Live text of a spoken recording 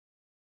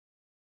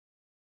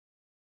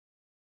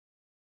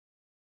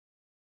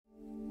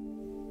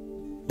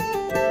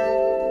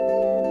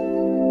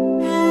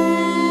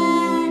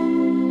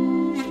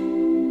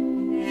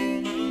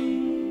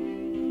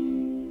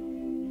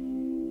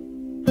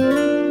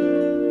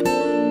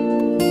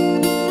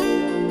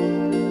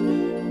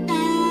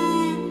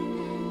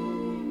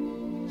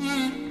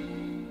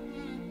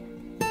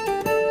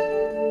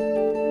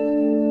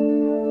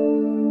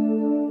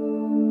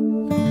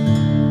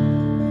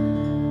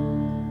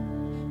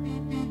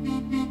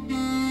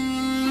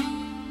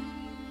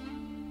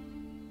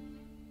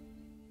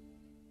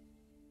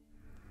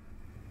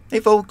Hey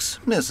folks,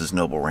 this is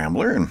Noble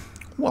Rambler, and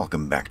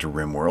welcome back to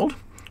RimWorld,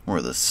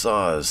 where the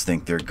saws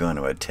think they're going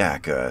to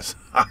attack us.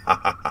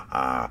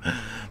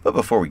 But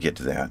before we get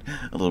to that,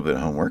 a little bit of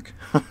homework.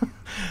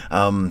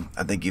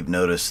 I think you've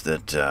noticed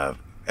that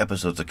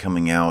episodes are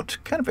coming out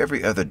kind of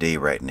every other day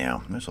right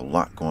now. There's a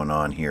lot going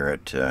on here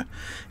at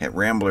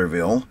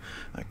Ramblerville.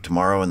 Like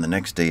tomorrow and the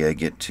next day I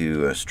get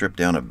to strip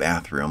down a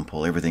bathroom,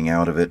 pull everything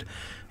out of it,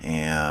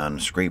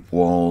 and scrape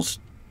walls,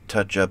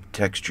 touch up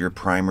texture,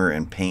 primer,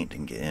 and paint,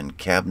 and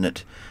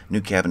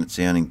new cabinets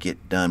in, and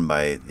get done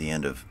by the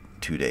end of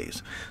 2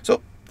 days.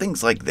 So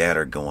things like that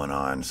are going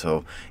on.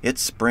 So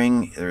it's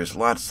spring, there's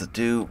lots to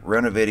do,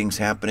 renovating's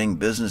happening,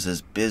 business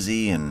is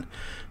busy, and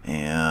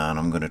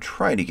I'm going to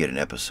try to get an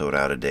episode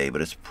out a day,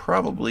 but it's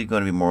probably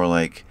going to be more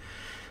like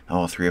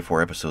 3 or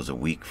 4 episodes a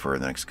week for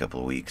the next couple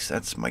of weeks.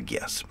 That's my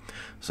guess.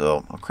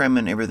 So I'll cram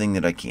in everything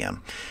that I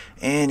can.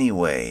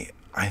 Anyway,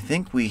 I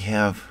think we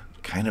have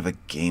kind of a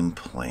game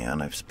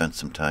plan. I've spent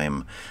some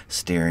time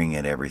staring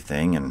at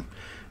everything and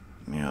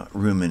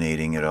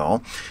ruminating it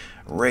all.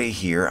 Ray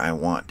here I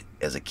want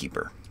as a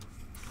keeper.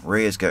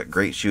 Ray has got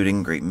great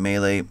shooting, great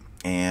melee,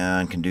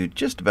 and can do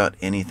just about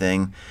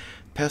anything.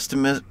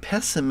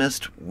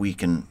 Pessimist we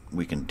can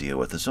deal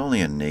with. It's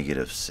only a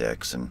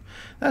 -6, and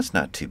that's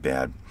not too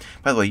bad.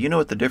 By the way, you know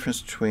what the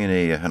difference between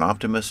an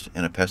optimist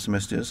and a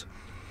pessimist is?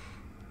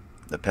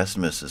 The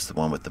pessimist is the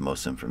one with the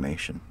most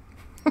information.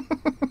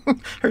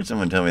 Heard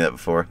someone tell me that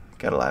before.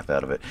 Got a laugh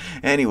out of it.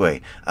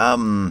 Anyway,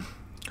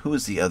 who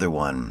is the other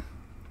one?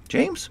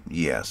 James?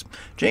 Yes.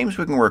 James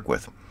we can work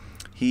with.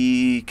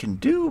 He can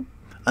do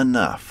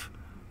enough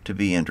to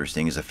be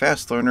interesting. He's a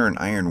fast learner and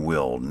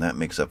iron-willed, and that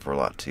makes up for a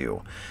lot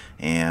too.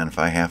 And if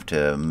I have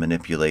to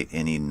manipulate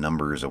any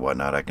numbers or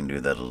whatnot, I can do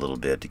that a little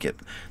bit to get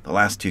the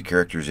last 2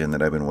 characters in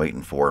that I've been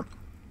waiting for.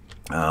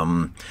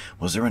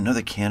 Was there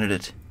another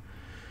candidate?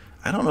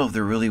 I don't know if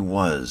there really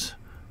was.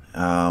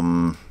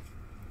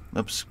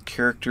 Oops,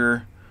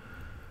 character.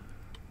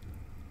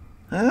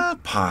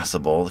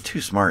 Possible. The 2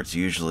 smarts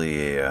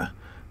usually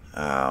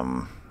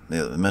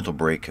the mental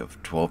break of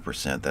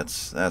 12%.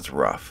 That's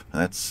rough.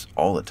 That's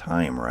all the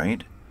time,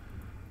 right?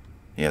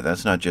 Yeah,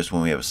 that's not just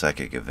when we have a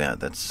psychic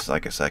event. That's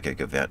like a psychic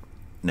event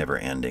never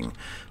ending.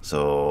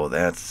 So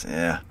that's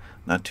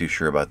not too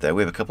sure about that.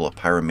 We have a couple of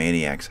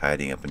pyromaniacs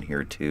hiding up in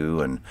here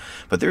too,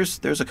 but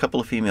there's a couple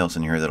of females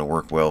in here that'll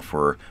work well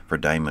for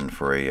Diamond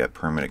for a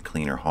permanent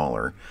cleaner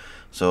hauler.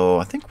 So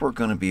I think we're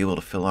going to be able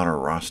to fill out our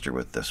roster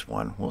with this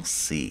one. We'll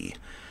see.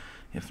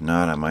 If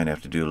not, I might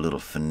have to do a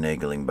little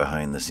finagling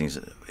behind the scenes.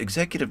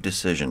 Executive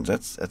decisions,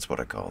 that's what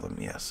I call them,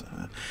 yes.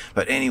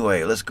 But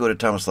anyway, let's go to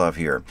Tomislav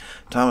here.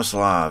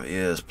 Tomislav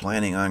is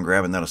planning on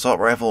grabbing that assault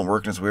rifle and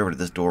working his way over to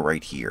this door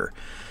right here.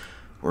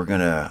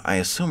 I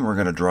assume we're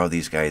going to draw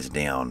these guys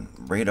down.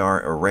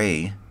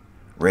 Ray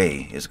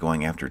is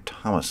going after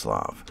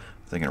Tomislav.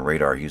 Thinking of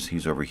Radar,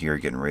 he's over here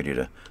getting ready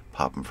to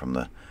pop him from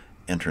the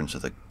entrance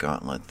of the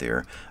gauntlet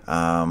there.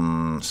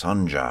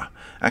 Sanja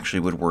actually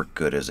would work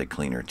good as a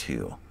cleaner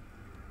too.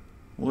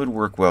 Would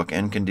work well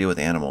and can deal with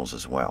animals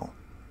as well.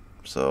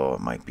 So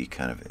it might be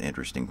kind of an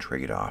interesting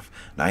trade-off.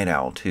 Night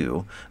Owl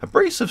too.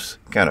 Abrasive's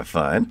kind of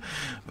fun,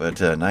 but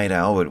Night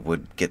Owl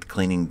would get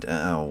cleaning.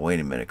 Oh, wait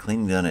a minute,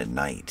 cleaning done at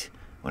night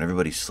when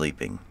everybody's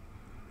sleeping.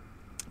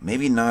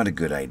 Maybe not a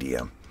good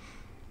idea.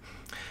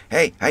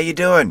 Hey, how you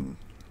doing?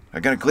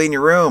 I'm gonna clean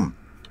your room.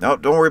 No,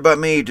 don't worry about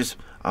me.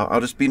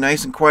 I'll just be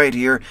nice and quiet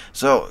here.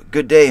 So,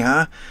 good day,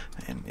 huh?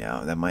 And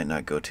yeah, that might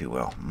not go too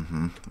well.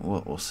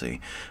 We'll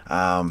see.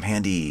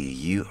 Handy,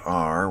 you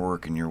are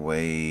working your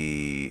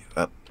way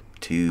up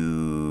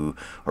to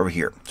over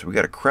here. So we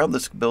got to crowd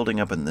this building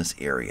up in this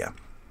area.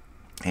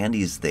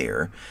 Handy's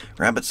there.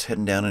 Rabbit's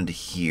heading down into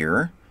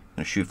here.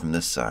 Gonna shoot from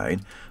this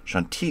side.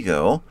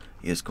 Shantigo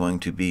is going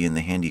to be in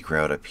the Handy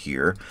crowd up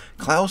here.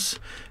 Klaus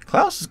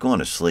is going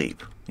to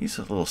sleep. He's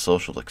a little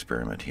social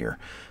experiment here.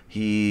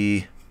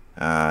 He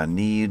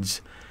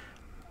needs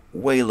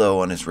way low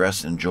on his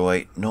rest and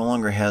joy. No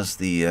longer has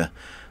the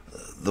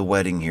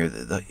wedding here.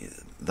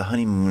 The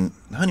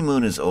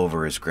honeymoon is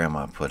over, as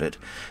Grandma put it,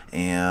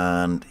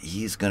 and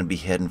he's going to be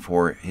heading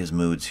for his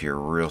moods here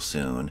real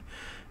soon.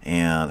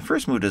 And the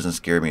first mood doesn't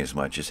scare me as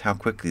much as how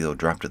quickly they'll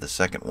drop to the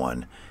second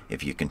one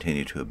if you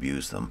continue to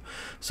abuse them.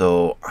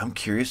 So I'm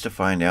curious to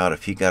find out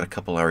if he got a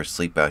couple hours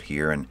sleep out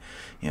here and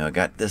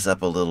got this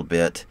up a little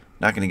bit.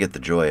 Not going to get the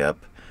joy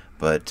up,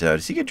 but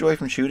does he get joy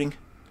from shooting?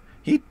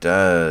 He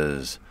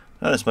does.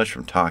 Not as much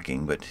from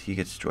talking, but he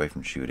gets joy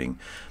from shooting.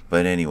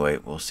 But anyway,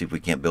 we'll see if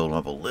we can't build him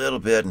up a little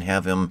bit and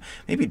have him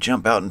maybe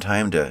jump out in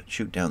time to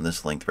shoot down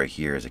this length right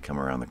here as they come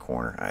around the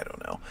corner. I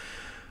don't know.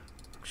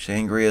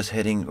 Shangria's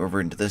heading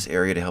over into this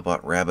area to help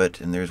out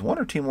Rabbit, and there's 1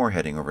 or 2 more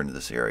heading over into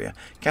this area.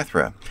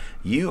 Kathra,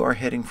 you are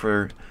heading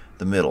for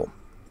the middle.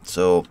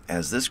 So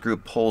as this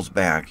group pulls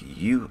back,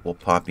 you will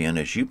pop in.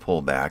 As you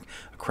pull back,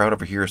 a crowd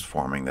over here is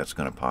forming that's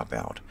going to pop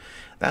out.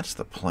 That's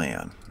the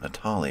plan.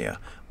 Natalia,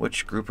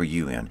 which group are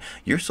you in?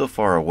 You're so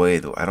far away,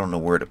 though, I don't know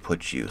where to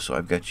put you. So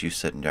I've got you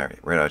sitting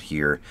right out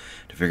here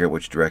to figure out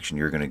which direction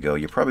you're going to go.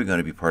 You're probably going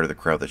to be part of the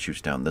crowd that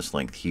shoots down this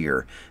length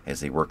here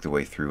as they work their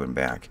way through and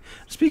back.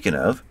 Speaking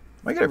of,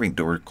 I got every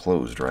door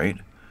closed, right?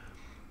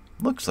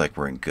 Looks like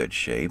we're in good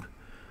shape.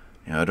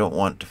 You know, I don't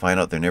want to find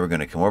out they're never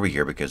going to come over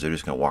here because they're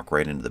just going to walk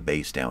right into the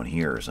base down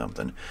here or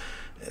something.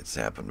 It's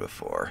happened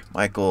before.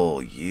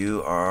 Michael,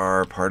 you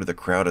are part of the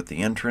crowd at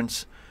the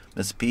entrance.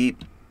 Miss Pete,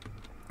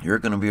 you're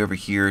going to be over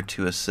here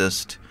to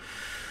assist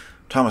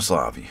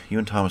Tomislav. You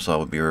and Tomislav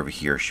will be over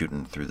here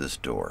shooting through this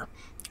door.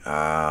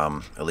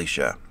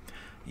 Alicia,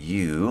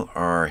 you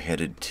are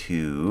headed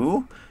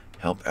to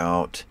help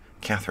out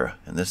Cathra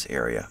in this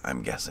area,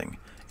 I'm guessing.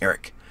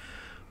 Eric,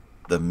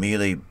 the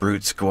melee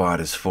brute squad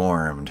is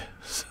formed.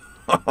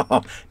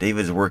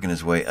 David's working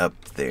his way up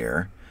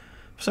there.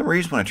 For some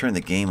reason, when I turned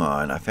the game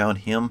on, I found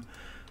him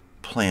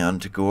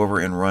planned to go over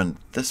and run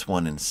this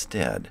one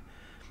instead.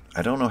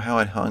 I don't know how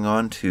it hung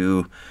on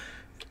to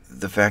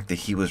the fact that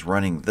he was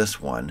running this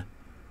one,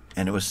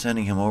 and it was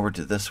sending him over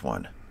to this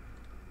one.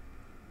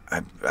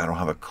 I don't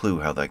have a clue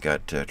how that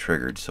got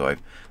triggered, so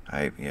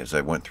as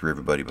I went through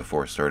everybody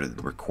before I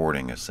started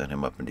recording, I sent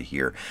him up into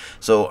here.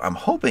 So I'm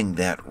hoping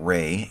that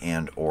Ray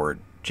and or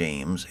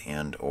James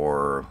and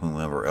or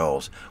whomever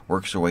else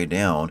works their way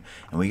down,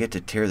 and we get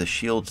to tear the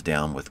shields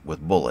down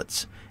with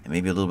bullets and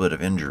maybe a little bit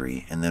of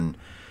injury, and then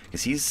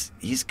because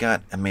he's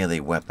got a melee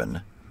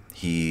weapon,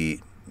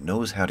 he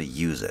knows how to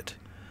use it,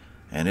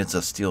 and it's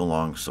a steel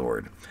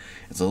longsword.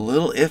 It's a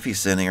little iffy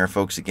sending our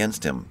folks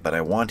against him, but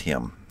I want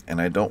him, and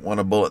I don't want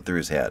a bullet through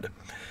his head.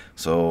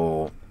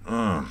 So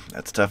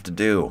that's tough to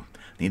do.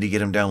 Need to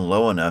get him down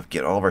low enough,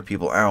 get all of our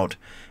people out,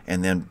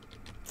 and then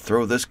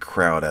throw this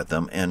crowd at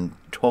them, and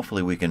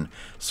hopefully we can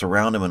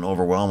surround him and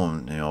overwhelm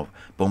him, you know,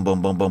 boom,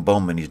 boom, boom, boom,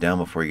 boom, and he's down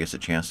before he gets a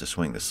chance to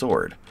swing the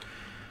sword.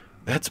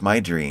 That's my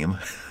dream.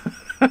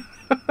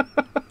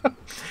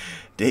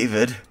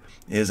 David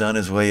is on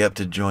his way up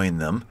to join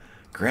them.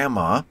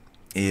 Grandma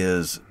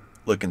is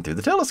looking through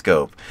the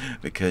telescope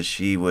because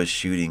she was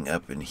shooting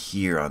up in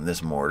here on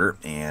this mortar,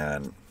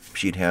 and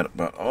she'd had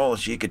about all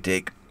she could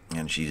take,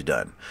 and she's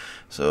done.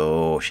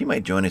 So she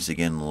might join us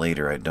again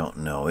later. I don't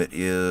know. It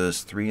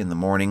is 3 in the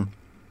morning.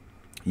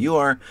 You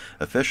are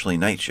officially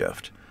night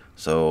shift,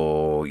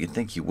 so you'd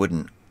think you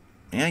wouldn't.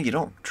 Yeah, you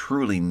don't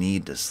truly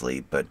need to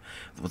sleep, but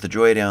with the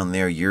joy down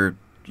there, you're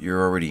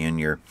already in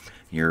your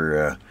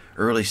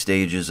early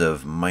stages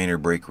of minor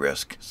break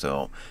risk.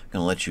 So I'm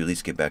gonna let you at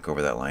least get back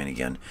over that line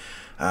again.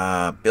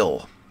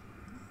 Bill.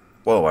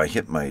 Whoa! I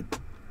hit my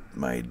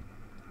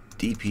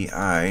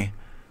DPI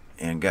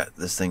and got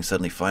this thing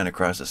suddenly flying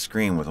across the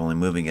screen with only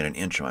moving it an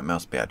inch on my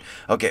mouse pad.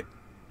 Okay,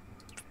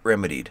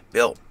 remedied.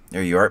 Bill,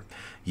 there you are.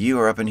 You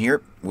are up in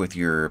here with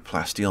your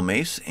plasteel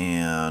mace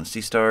and sea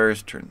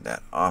stars. Turn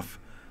that off.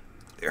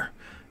 There.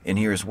 In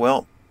here as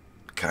well.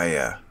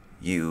 Kaya,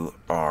 you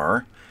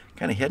are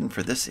kind of heading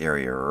for this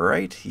area,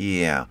 right?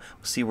 Yeah.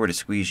 We'll see where to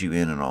squeeze you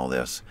in and all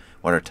this.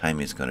 What our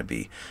timing is going to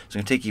be. It's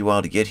going to take you a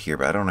while to get here,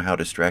 but I don't know how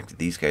distracted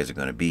these guys are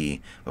going to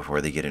be before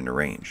they get into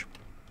range.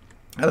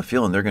 I have a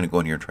feeling they're going to go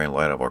in here and try and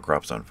light up our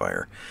crops on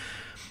fire.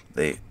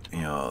 They're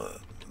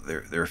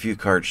a few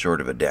cards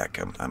short of a deck,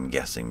 I'm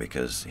guessing,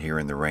 because here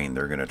in the rain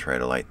they're going to try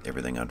to light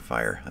everything on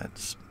fire.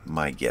 That's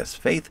my guess.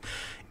 Faith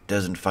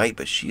doesn't fight,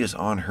 but she is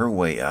on her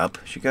way up.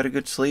 She got a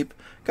good sleep?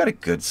 Got a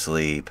good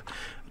sleep.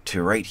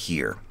 To right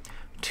here.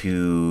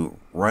 To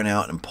run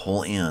out and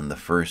pull in the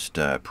first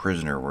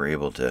prisoner we're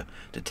able to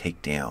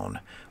take down.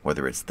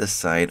 Whether it's this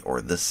side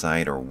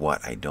or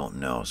what, I don't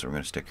know. So we're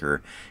going to stick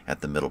her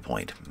at the middle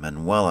point.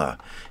 Manuela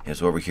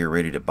is over here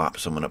ready to bop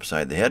someone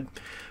upside the head.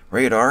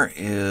 Radar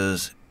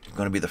is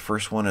going to be the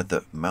first one at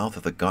the mouth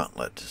of the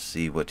gauntlet to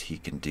see what he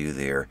can do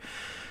there.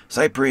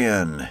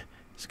 Cyprian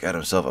has got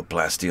himself a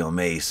plasteel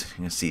mace.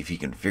 Let's see if he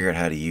can figure out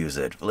how to use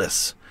it.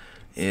 Bliss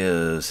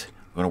is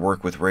going to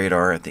work with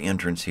Radar at the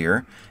entrance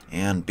here.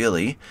 And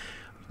Billy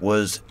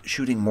was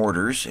shooting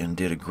mortars and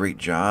did a great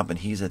job, and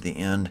he's at the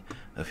end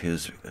of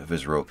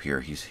his rope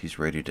here. He's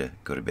ready to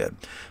go to bed.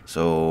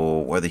 So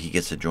whether he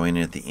gets to join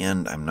in at the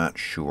end, I'm not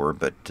sure,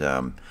 but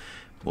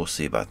we'll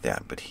see about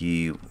that. But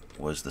he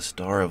was the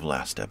star of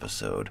last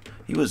episode.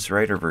 He was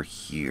right over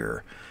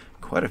here.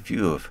 Quite a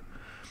few of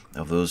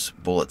those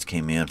bullets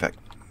came in. In fact,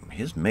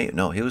 his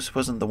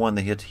wasn't the one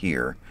that hit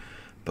here,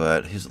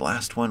 but his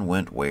last one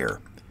went where?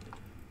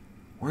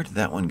 Where did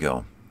that one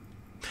go?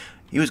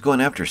 He was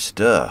going after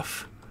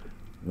Stuff,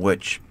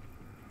 which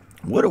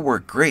would have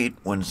worked great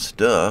when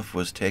Stuff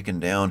was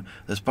taking down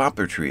this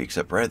poplar tree,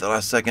 except right at the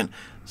last second,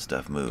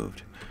 Stuff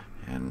moved,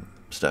 and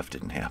stuff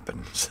didn't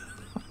happen.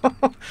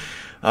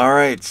 All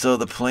right, so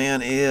the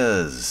plan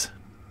is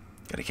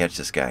got to catch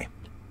this guy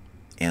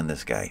and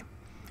this guy.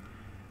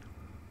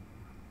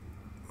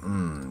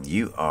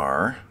 You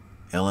are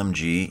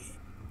LMG.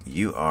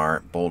 You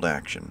are bold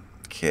action.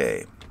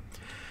 Okay.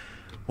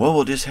 Well,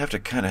 we'll just have to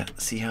kind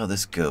of see how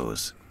this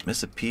goes.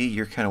 Miss a P,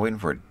 you're kind of waiting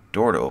for a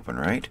door to open,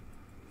 right?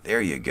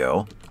 There you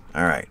go.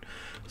 All right.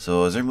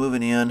 So as they're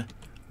moving in,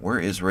 where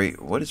is Ray?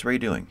 What is Ray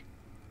doing?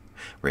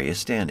 Ray is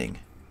standing.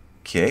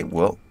 Okay,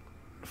 well,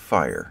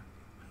 fire.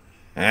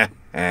 I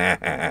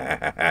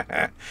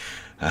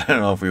don't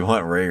know if we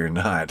want Ray or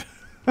not.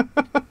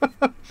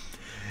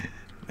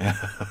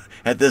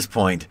 At this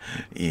point,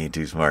 he ain't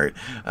too smart.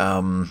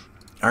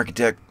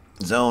 Architect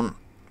zone,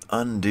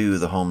 undo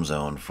the home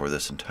zone for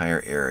this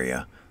entire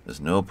area.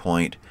 There's no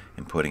point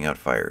in putting out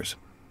fires.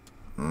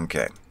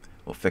 Okay,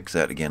 we'll fix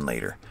that again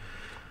later.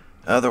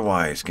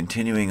 Otherwise,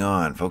 continuing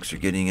on, folks are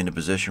getting into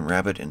position.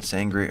 Rabbit and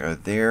Sangre are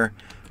there,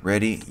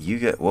 ready. You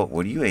got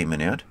what are you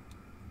aiming at?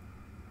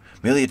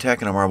 Merely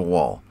attacking a marble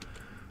wall.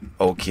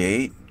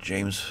 Okay,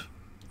 James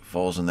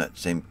falls in that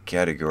same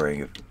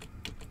category of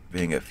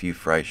being a few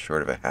fries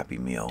short of a happy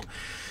meal.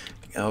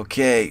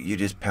 Okay, you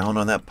just pound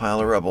on that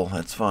pile of rubble.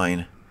 That's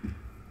fine.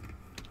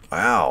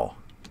 Wow.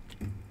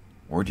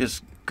 We're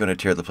just going to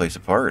tear the place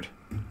apart.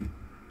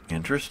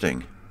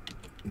 Interesting.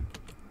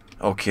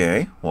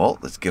 Okay, well,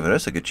 let's give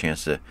us a good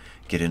chance to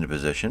get into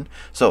position.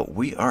 So,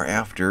 we are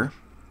after...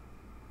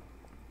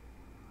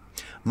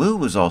 Moo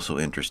was also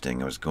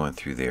interesting. I was going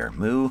through there.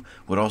 Moo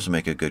would also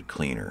make a good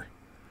cleaner.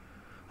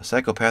 A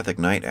psychopathic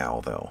night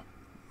owl, though.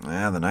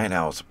 The night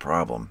owl's a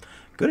problem.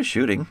 Good at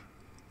shooting.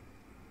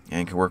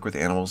 And can work with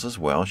animals as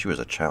well. She was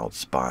a child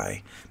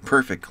spy.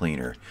 Perfect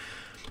cleaner.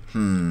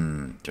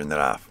 Turn that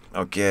off.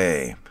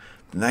 Okay.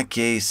 In that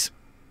case,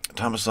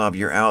 Tomasov,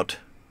 you're out.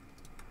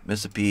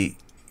 Miss P,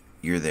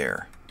 you're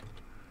there.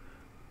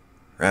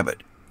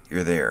 Rabbit,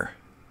 you're there.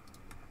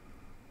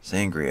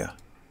 Sangria,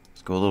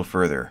 let's go a little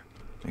further.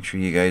 Make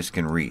sure you guys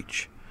can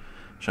reach.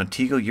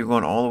 Shantigo, you're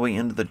going all the way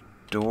into the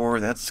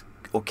door. That's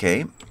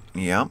okay.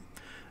 Yeah.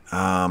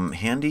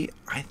 Handy,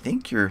 I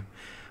think you're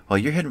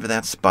heading for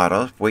that spot.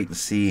 I'll wait and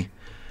see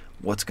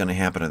what's going to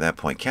happen at that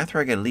point.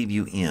 Catherine, I got to leave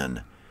you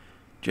in.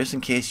 Just in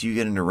case you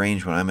get into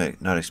range when I'm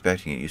not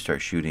expecting it, you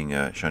start shooting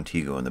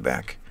Shantigo in the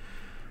back.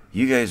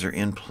 You guys are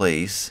in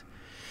place.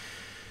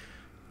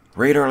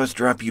 Radar, let's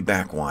drop you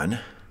back one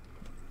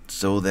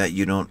so that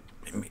you don't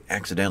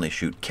accidentally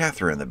shoot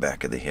Catherine in the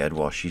back of the head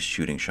while she's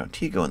shooting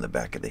Shantigo in the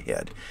back of the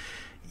head.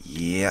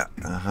 Yeah,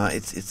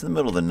 it's in the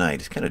middle of the night.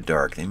 It's kind of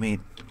dark. They may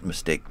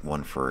mistake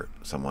one for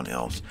someone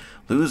else.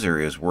 Loser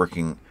is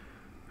working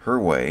her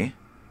way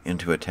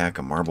into attack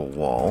a marble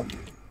wall,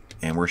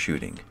 and we're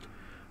shooting.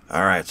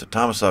 All right, so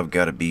Tomasov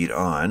got a beat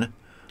on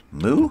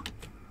Moo,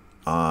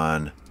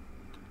 on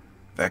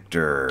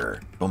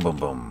Vector. Boom, boom,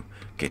 boom.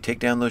 Okay, take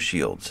down those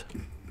shields.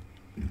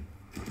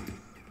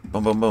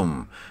 Boom, boom,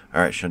 boom.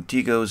 All right,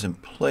 Shantigo's in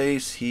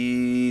place.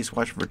 He's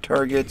watching for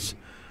targets.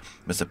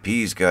 Miss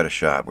P's got a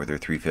shot with her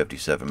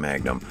 357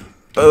 Magnum.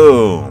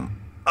 Boom.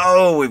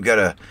 Oh, we've got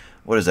a,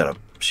 what is that,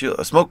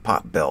 a smoke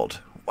pop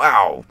belt.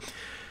 Wow.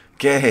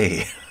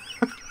 Okay.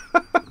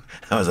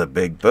 That was a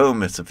big boom,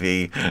 Miss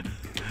P.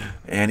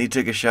 And he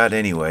took a shot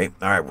anyway.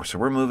 All right, so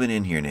we're moving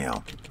in here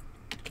now.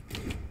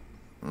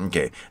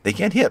 Okay, they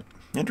can't hit.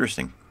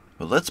 Interesting.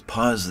 Well, let's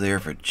pause there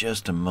for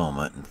just a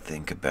moment and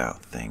think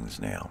about things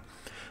now.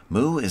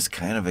 Moo is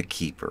kind of a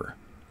keeper.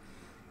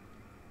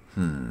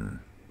 Moo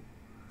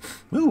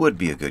would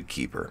be a good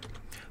keeper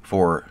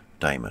for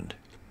Diamond,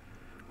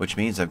 which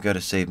means I've got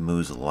to save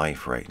Moo's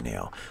life right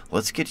now.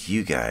 Let's get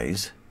you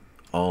guys,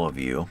 all of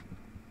you,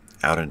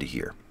 out into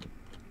here.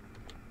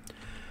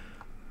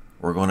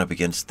 We're going up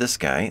against this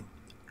guy,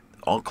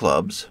 all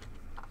clubs,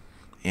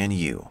 and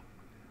you,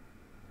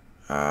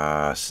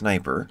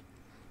 sniper,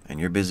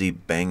 and you're busy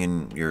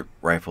banging your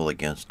rifle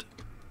against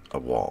a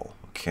wall.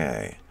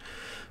 Okay,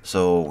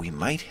 so we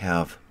might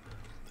have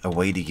a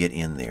way to get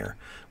in there,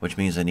 which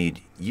means I need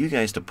you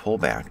guys to pull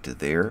back to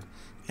there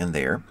and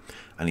there.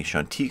 I need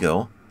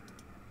Shantigo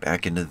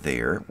back into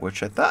there,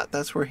 which I thought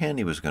that's where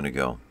Handy was going to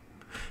go.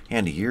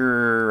 Handy,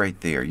 you're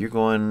right there. You're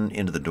going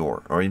into the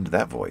door, or into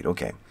that void.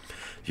 Okay.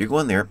 If you're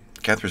going there,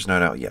 Catherine's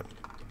not out yet.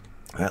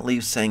 That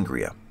leaves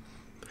Sangria.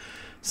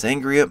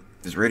 Sangria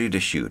is ready to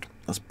shoot.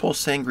 Let's pull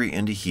Sangria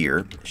into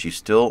here. She's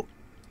still...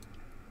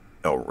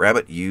 Oh,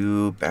 Rabbit,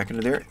 you back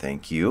into there?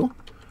 Thank you.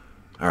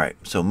 All right,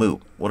 so Moo,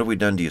 what have we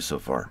done to you so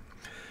far?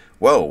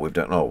 Whoa, we've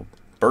done... Oh,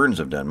 Burns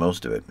have done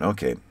most of it.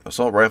 Okay,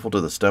 assault rifle to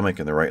the stomach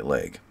and the right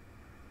leg.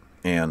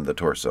 And the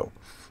torso.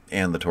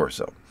 And the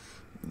torso.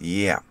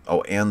 Yeah.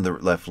 Oh, and the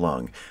left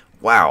lung.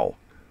 Wow.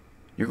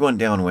 You're going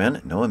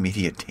downwind. No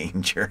immediate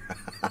danger.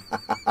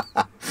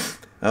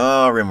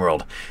 Oh,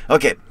 RimWorld.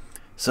 Okay,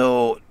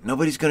 so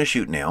nobody's going to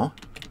shoot now.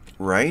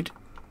 Right.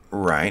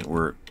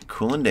 We're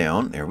cooling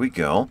down. There we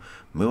go.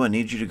 Moo, I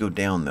need you to go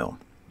down, though.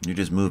 You're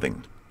just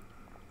moving.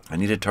 I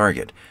need a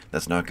target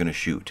that's not going to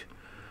shoot.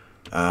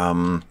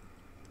 Rabbit,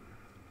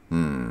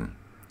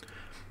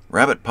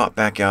 pop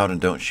back out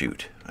and don't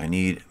shoot. I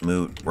need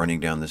Moo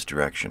running down this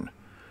direction.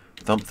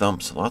 Thump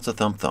thumps. Lots of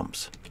thump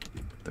thumps.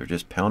 They're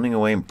just pounding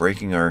away and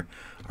breaking our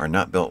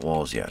not built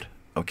walls yet.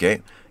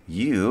 Okay.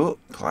 You,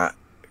 Clavdia.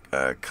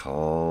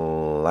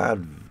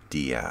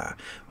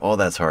 Oh,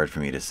 that's hard for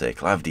me to say.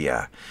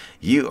 Clavdia.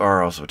 You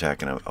are also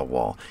attacking a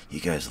wall.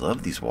 You guys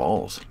love these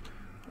walls.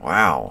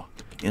 Wow.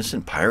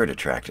 Instant pirate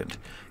attractant.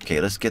 Okay,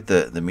 let's get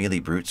the melee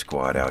brute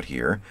squad out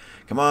here.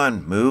 Come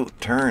on, Moo,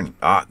 turn.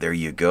 Ah, there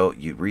you go.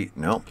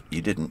 No,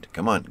 you didn't.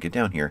 Come on, get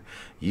down here.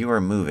 You are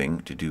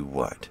moving to do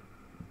what?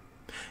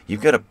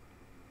 You've got a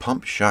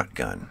pump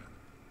shotgun.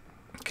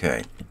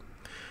 Okay.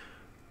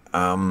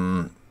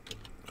 Alright,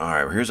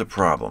 here's a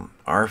problem.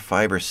 Our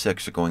 5 or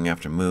 6 are going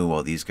after Moo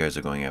while these guys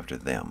are going after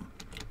them.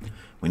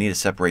 We need to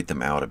separate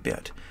them out a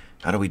bit.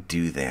 How do we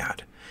do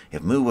that?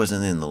 If Moo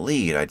wasn't in the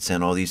lead, I'd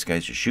send all these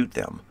guys to shoot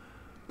them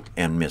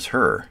and miss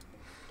her.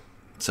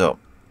 So,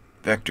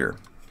 Vector,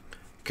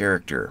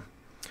 character,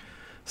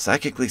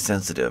 psychically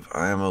sensitive.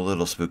 I am a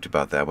little spooked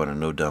about that one and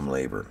no dumb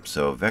labor.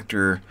 So,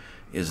 Vector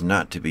is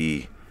not to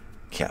be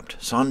kept.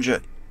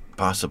 Sonja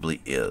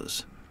possibly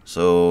is.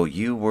 So,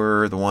 you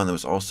were the one that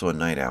was also a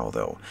night owl,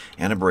 though.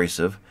 And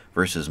abrasive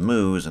versus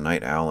Moo is a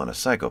night owl and a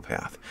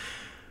psychopath.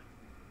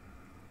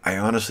 I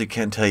honestly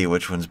can't tell you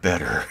which one's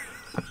better.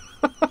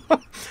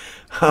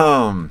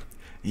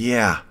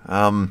 Yeah.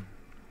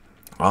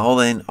 All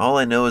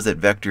I know is that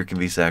Vector can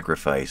be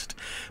sacrificed,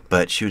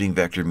 but shooting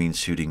Vector means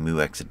shooting Moo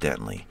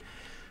accidentally.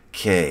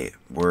 Okay,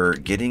 we're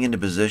getting into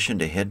position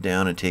to head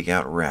down and take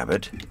out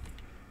Rabbit.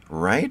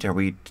 Right? Are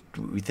we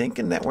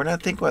thinking that? We're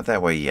not thinking about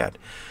that way yet.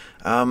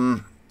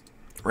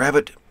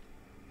 Rabbit,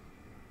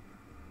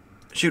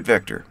 shoot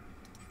Vector.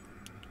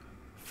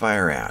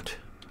 Fire at.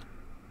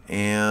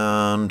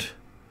 And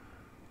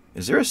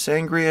is there a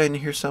Sangria in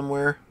here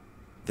somewhere?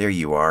 There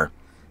you are.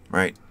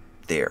 Right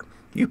there.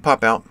 You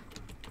pop out.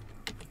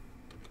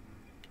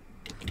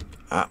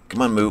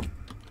 Come on, Moo.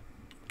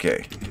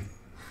 Okay.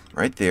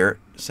 Right there.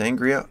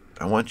 Sangria,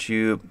 I want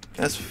you...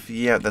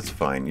 that's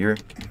fine. You're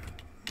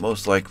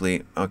most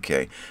likely...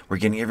 okay. We're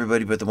getting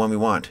everybody but the one we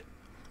want.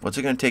 What's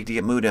it going to take to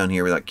get Moo down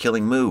here without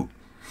killing Moo?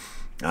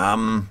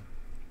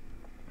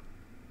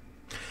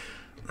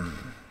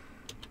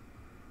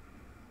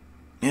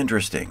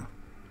 Interesting.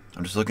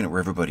 I'm just looking at where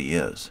everybody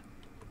is.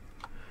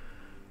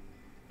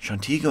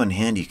 Shantigo and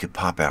Handy could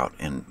pop out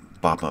and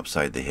bop him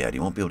upside the head. He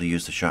won't be able to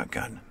use the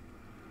shotgun.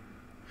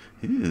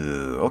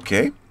 Ooh,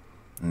 okay.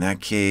 In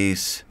that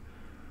case,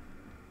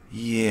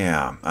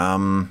 yeah.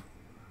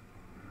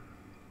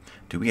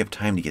 Do we have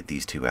time to get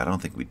these two out? I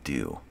don't think we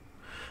do.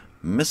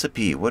 Missa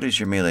P, what is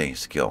your melee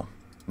skill?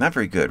 Not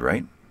very good,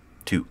 right?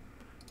 2.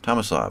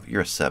 Tomasov,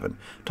 you're a 7.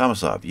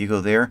 Tomasov, you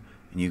go there,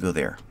 and you go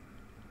there.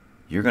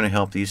 You're going to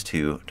help these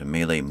two to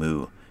melee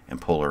Moo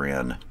and pull her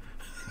in.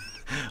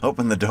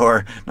 Open the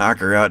door, knock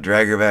her out,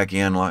 drag her back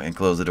in, and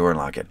close the door and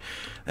lock it.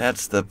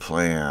 That's the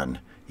plan.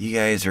 You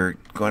guys are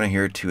going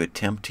here to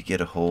attempt to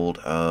get a hold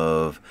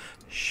of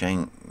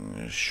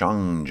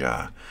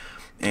Shangja.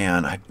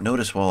 And I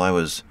noticed while I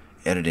was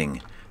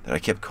editing that I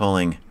kept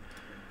calling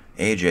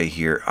AJ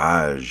here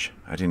Aj.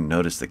 I didn't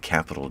notice the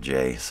capital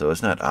J, so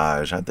it's not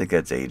Aj. I think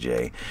that's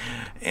AJ.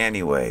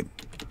 Anyway,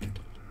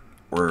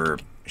 we're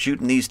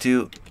shooting these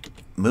two.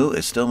 Moo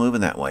is still moving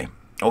that way.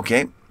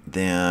 Okay,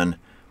 then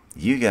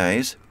you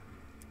guys,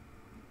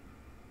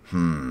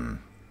 go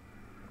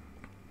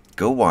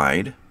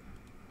wide.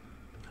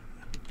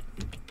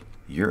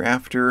 You're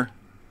after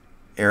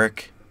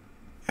Eric,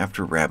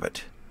 after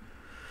Rabbit.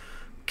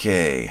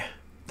 Okay,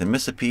 then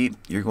Missa Pete,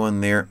 you're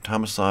going there.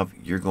 Tomasov,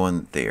 you're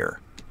going there.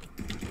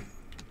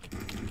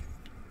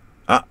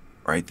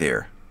 Right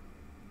there.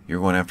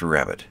 You're going after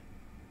Rabbit.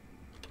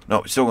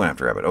 No, still going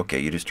after Rabbit. Okay,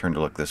 you just turned to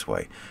look this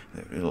way.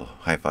 A little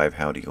high five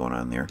howdy going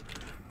on there.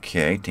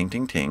 Okay, ting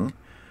ting ting.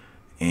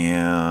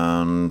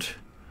 And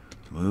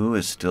Moo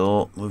is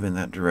still moving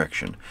that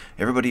direction.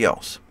 Everybody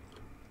else,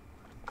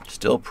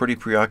 still pretty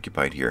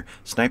preoccupied here.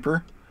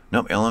 Sniper?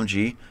 Nope,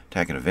 LMG.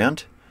 Attack an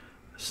event.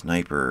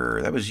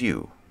 Sniper, that was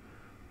you.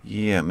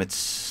 Yeah,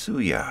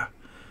 Mitsuya.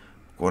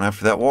 Going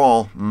after that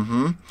wall.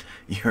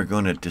 You're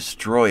going to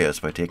destroy us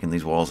by taking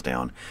these walls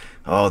down.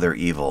 Oh, they're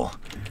evil.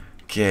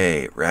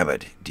 Okay,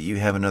 Rabbit, do you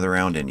have another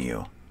round in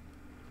you?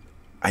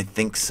 I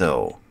think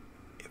so.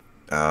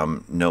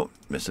 No,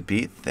 Missa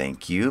Pete,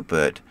 thank you,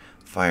 but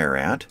fire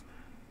at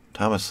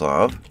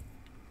Tomasov.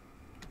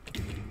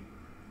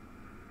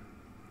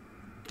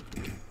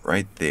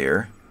 Right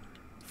there.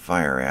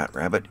 Fire at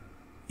Rabbit.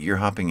 You're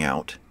hopping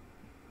out.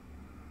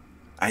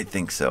 I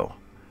think so.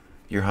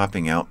 You're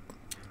hopping out.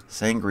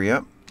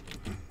 Sangria,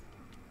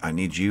 I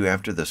need you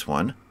after this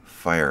one.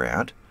 Fire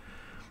at.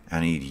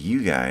 I need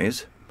you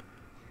guys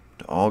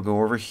to all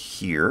go over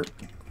here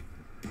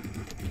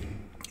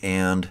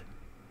and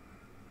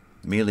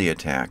melee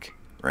attack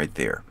right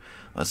there.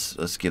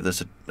 Let's give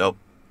this a nope.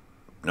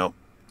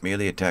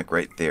 Melee attack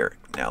right there.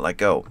 Now let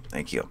go.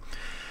 Thank you.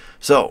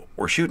 So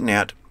we're shooting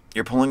at.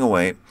 You're pulling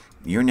away.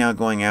 You're now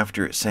going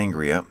after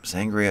Sangria.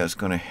 Sangria is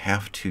going to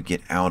have to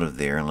get out of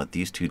there and let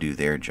these two do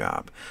their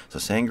job. So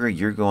Sangria,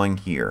 you're going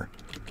here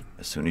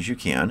as soon as you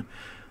can.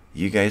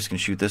 You guys can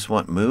shoot this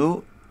one.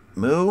 Moo.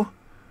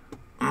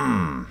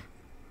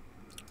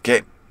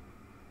 Okay.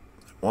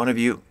 One of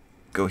you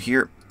go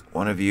here.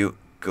 One of you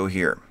go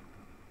here.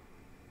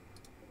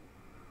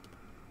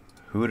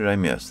 Who did I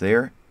miss?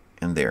 There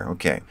and there.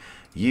 Okay.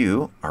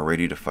 You are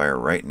ready to fire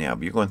right now,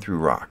 but you're going through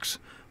rocks.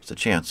 What's the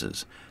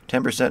chances?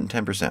 10% and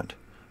 10%.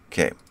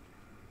 Okay.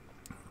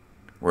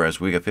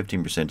 Whereas we got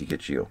 15% to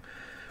get you.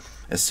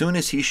 As soon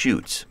as he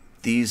shoots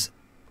these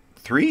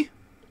 3?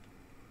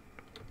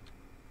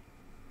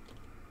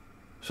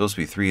 Supposed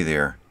to be 3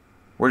 there.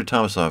 Where did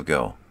Tomasov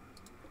go?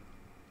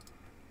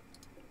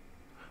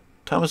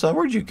 Tomasov,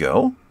 where'd you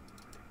go?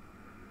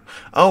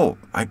 Oh,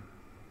 I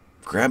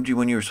grabbed you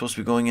when you were supposed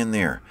to be going in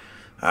there.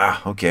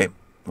 Ah, okay.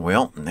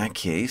 Well, in that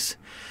case...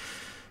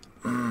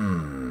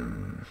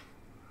 in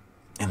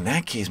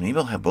that case, maybe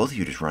I'll have both of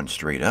you just run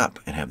straight up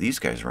and have these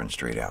guys run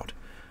straight out.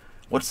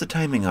 What's the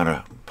timing on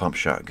a pump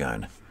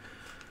shotgun?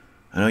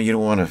 I know you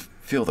don't want to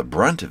feel the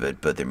brunt of it,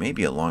 but there may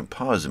be a long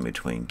pause in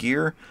between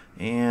gear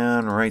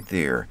and right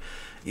there.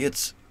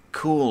 Its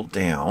cool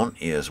down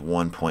is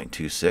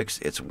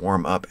 1.26. Its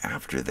warm up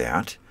after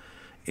that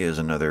is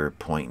another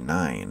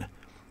 0.9.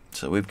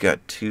 So we've got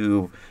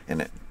a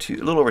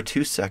little over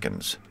 2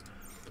 seconds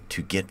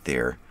to get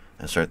there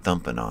and start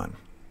thumping on.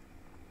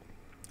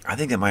 I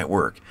think that might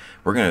work.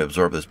 We're going to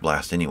absorb this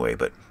blast anyway,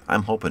 but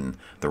I'm hoping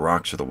the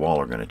rocks or the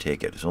wall are going to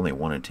take it. There's only a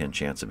 1 in 10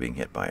 chance of being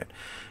hit by it.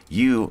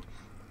 You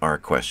are a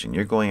question.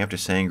 You're going after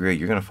Sangria.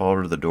 You're going to follow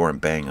her to the door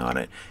and bang on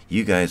it.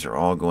 You guys are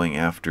all going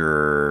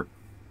after...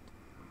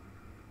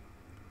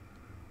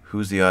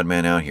 Who's the odd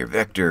man out here?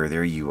 Vector,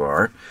 there you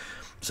are.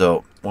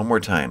 So, one more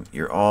time.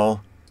 You're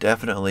all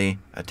definitely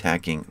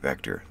attacking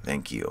Vector.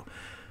 Thank you.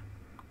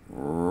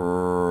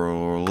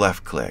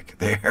 Left click.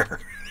 There.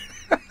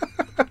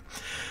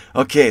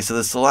 Okay, so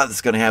there's a lot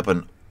that's going to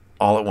happen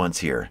all at once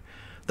here.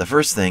 The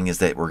first thing is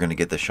that we're going to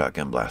get the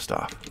shotgun blast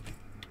off.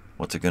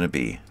 What's it going to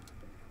be?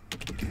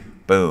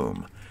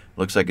 Boom.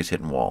 Looks like it's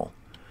hitting wall.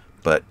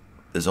 But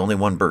there's only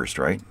one burst,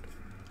 right?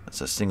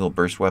 That's a single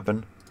burst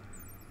weapon.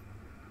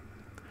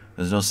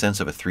 There's no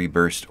sense of a 3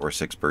 burst or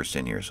 6 burst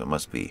in here, so it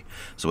must be.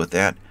 So with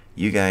that,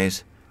 you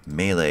guys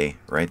melee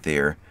right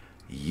there.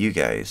 You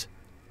guys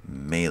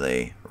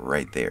melee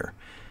right there.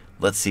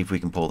 Let's see if we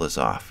can pull this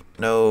off.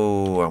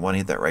 No, I want to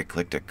hit that right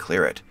click to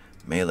clear it.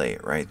 Melee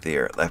right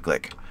there. Left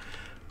click.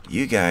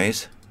 You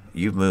guys,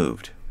 you've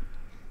moved.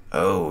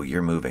 Oh,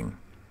 you're moving.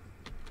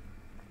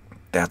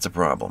 That's a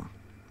problem.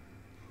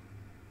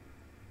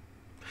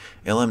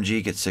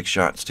 LMG gets 6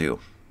 shots too.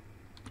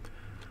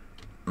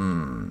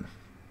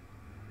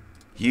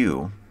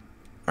 You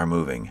are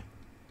moving.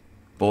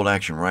 Bolt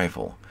action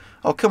rifle.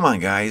 Oh, come on,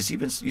 guys.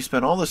 You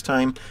spent all this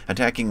time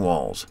attacking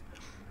walls.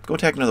 Go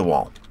attack another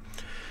wall.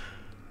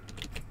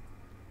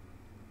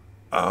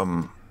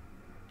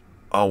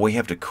 Oh, we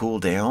have to cool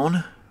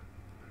down?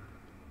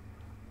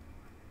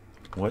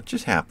 What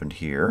just happened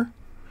here?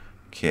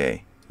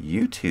 Okay,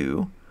 you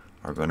two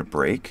are going to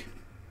break,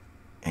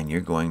 and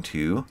you're going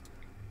to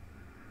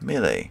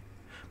melee.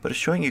 But it's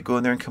showing you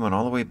going there and coming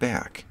all the way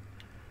back.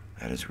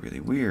 That is really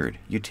weird.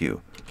 You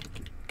two.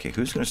 Okay,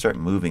 who's going to start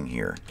moving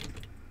here?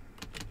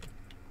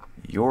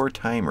 Your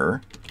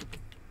timer.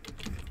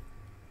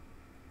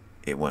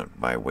 It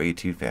went by way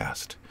too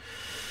fast.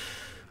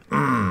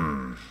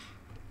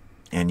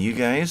 And you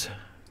guys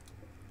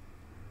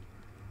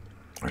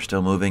are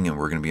still moving, and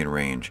we're going to be in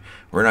range.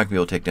 We're not going to be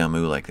able to take down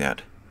Moo like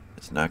that.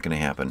 It's not going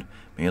to happen.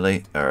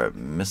 Melee, or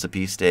miss a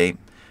piece, stay,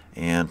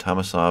 and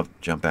Tomasov,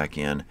 jump back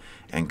in,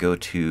 and go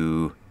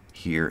to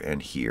here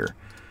and here.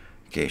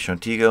 Okay,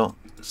 Shantigo,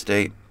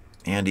 stay.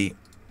 Andy,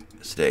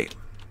 stay.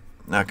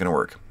 Not going to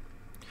work.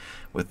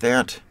 With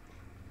that,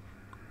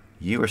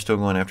 you are still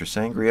going after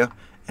Sangria,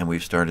 and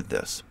we've started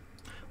this.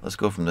 Let's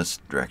go from this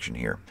direction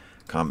here.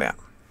 Combat.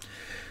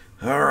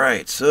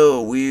 Alright, so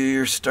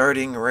we're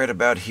starting right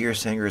about here.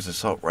 Sangria's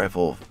assault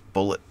rifle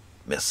bullet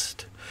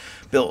missed.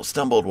 Bill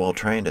stumbled while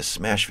trying to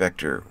smash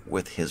Vector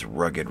with his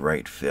rugged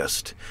right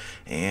fist.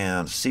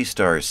 And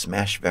Seastar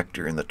smashed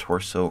Vector in the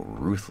torso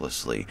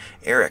ruthlessly.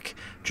 Eric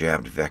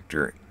jabbed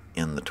Vector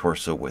in the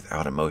torso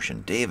without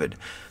emotion. David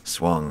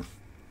swung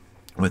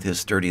with his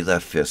sturdy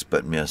left fist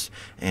but missed.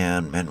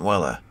 And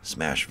Manuela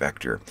smashed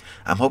Vector.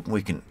 I'm hoping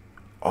we can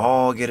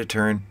all get a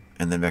turn,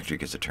 and then Vector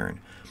gets a turn.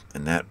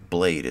 And that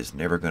blade is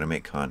never going to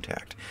make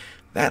contact.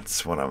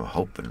 That's what I'm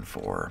hoping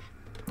for.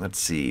 Let's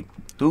see.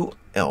 Who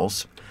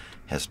else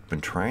has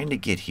been trying to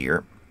get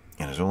here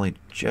and has only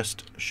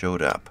just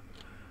showed up?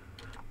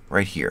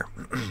 Right here.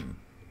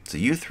 So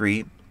you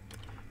three.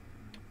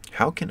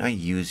 How can I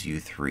use you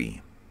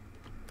three?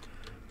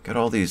 Got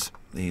all these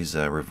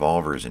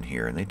revolvers in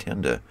here, and they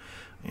tend to,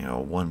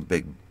 one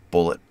big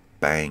bullet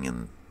bang,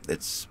 and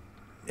it's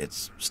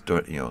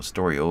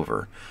story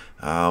over.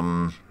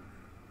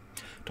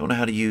 Don't know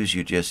how to use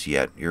you just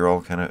yet. You're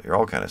all kind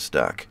of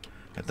stuck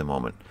at the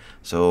moment.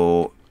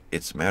 So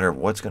it's a matter of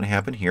what's going to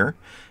happen here.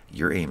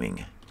 You're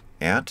aiming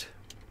at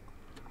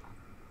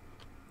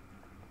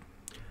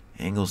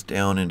angles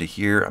down into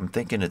here. I'm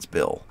thinking it's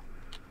Bill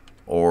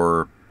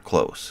or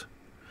close.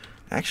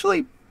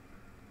 Actually,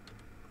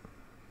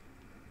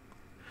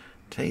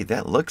 tell you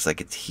that looks like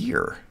it's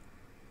here.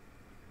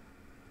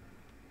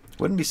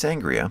 Wouldn't be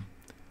Sangria.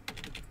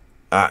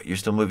 Ah, you're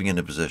still moving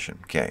into position.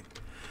 Okay.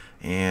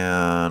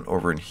 And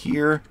over in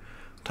here,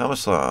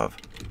 Tomislav,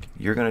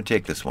 you're going to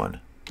take this one.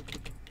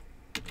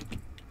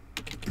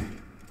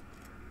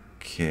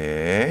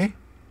 Okay.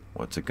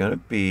 What's it gonna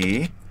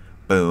be?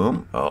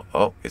 Boom. Oh,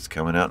 oh, it's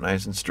coming out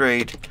nice and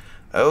straight.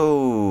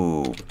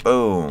 Oh,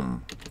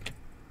 boom.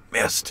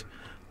 Missed.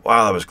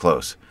 Wow, that was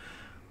close.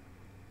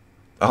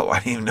 Oh, I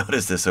didn't even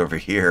notice this over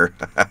here.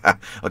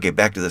 Okay,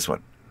 back to this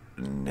one.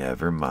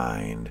 Never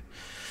mind.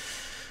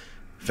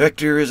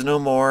 Vector is no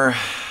more.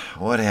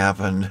 What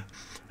happened?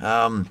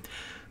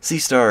 Sea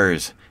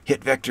Stars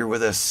hit Vector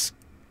with a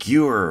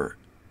skewer.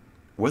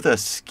 With a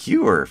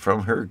skewer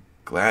from her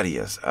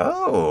gladius.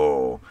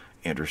 Oh,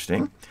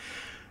 interesting.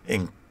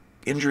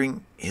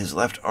 Injuring his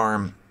left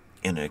arm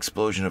in an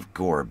explosion of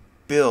gore.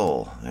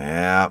 Bill.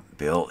 Yeah,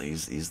 Bill,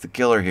 he's the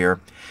killer here.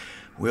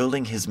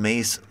 Wielding his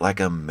mace like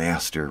a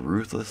master,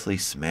 ruthlessly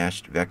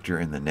smashed Vector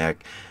in the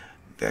neck.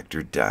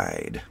 Vector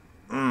died.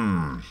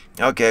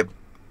 Okay.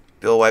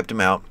 Bill wiped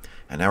him out,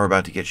 and now we're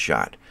about to get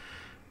shot.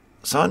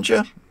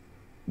 Sanja?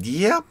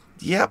 Yep,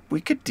 we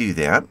could do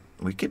that.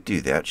 We could do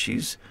that.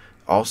 She's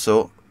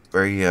also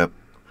very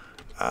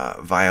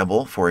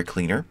viable for a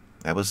cleaner.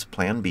 That was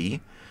plan B.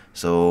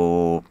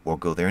 So we'll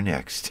go there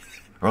next.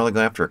 We're only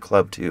going after a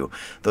club, too.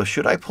 Though,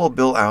 should I pull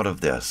Bill out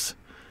of this?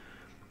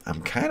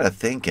 I'm kind of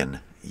thinking,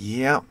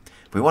 yeah,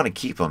 if we want to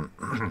keep him,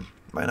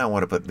 might not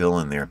want to put Bill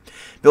in there.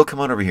 Bill, come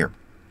on over here.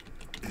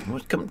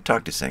 Come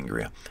talk to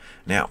Sangria.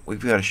 Now, we've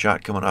got a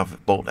shot coming off a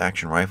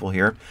bolt-action rifle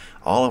here.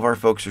 All of our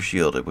folks are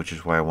shielded, which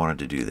is why I wanted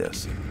to do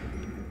this.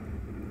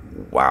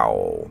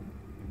 Wow.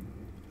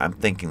 I'm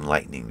thinking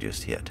lightning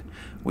just hit.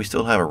 We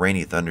still have a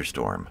rainy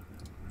thunderstorm.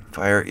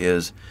 Fire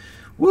is,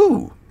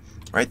 woo,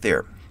 right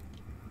there.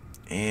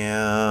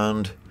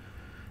 And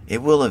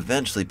it will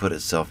eventually put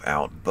itself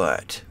out,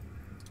 but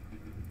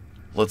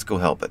let's go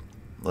help it.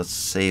 Let's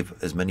save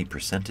as many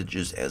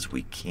percentages as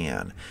we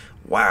can.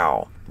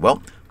 Wow.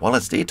 Well, while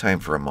it's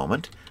daytime for a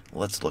moment,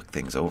 let's look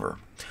things over.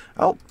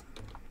 Oh,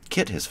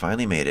 Kit has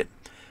finally made it.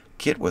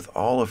 Kit with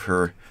all of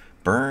her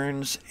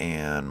burns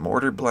and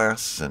mortar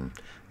blasts, and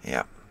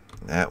yeah,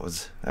 that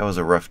was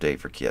a rough day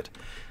for Kit.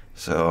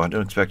 So I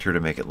don't expect her to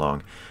make it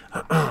long.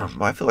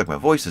 I feel like my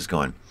voice is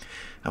going.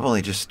 I've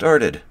only just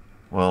started.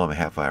 Well, I'm a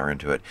half hour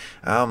into it.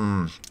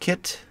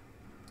 Kit,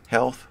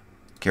 health,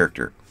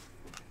 character.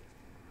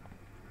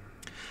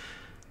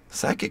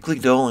 Psychically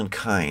dull and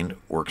kind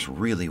works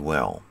really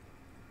well,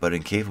 but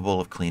incapable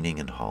of cleaning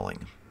and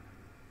hauling.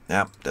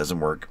 Yep,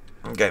 doesn't work.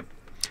 Okay.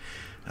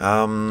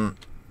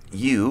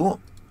 You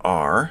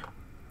are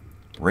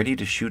ready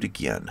to shoot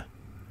again.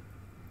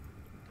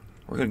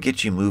 We're going to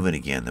get you moving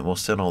again, then we'll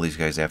send all these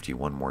guys after you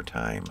one more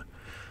time.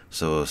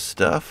 So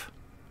stuff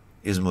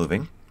is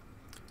moving,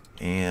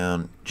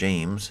 and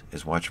James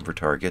is watching for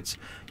targets.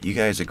 You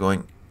guys are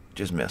going,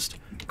 just missed,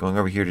 going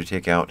over here to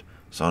take out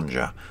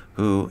Sanja,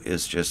 who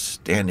is just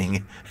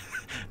standing,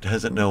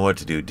 doesn't know what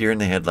to do. Deer in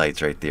the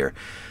headlights right there.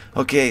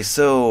 Okay,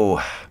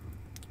 so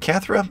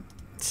Cathra,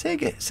 say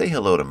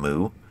hello to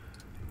Moo.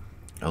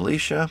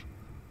 Alicia,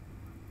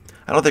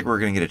 I don't think we're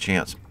going to get a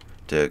chance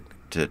to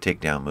take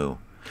down Moo.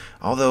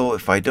 Although,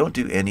 if I don't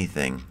do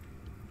anything,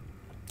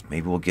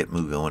 maybe we'll get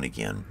Moo going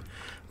again.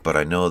 But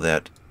I know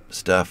that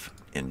Stuff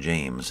and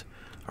James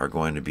are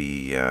going to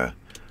be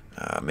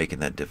making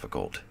that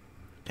difficult.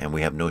 And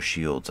we have no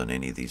shields on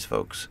any of these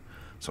folks.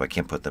 So I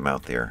can't put them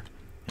out there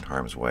in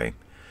harm's way.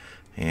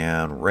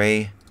 And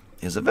Ray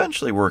is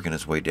eventually working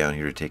his way down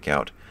here to take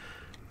out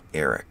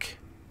Eric.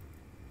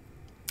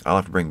 I'll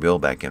have to bring Bill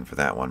back in for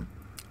that one.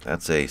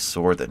 That's a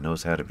sword that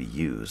knows how to be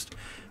used.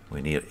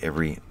 We need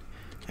every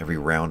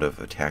round of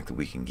attack that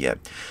we can get.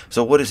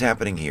 So what is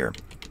happening here?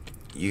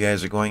 You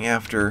guys are going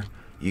after.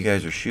 You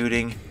guys are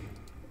shooting.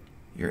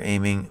 You're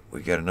aiming.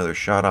 We got another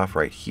shot off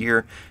right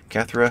here.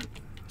 Cathra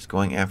is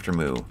going after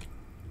Moo.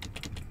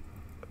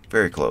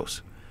 Very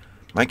close.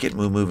 Might get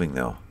Moo moving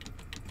though.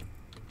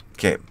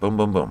 Okay, boom,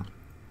 boom, boom.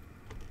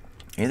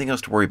 Anything else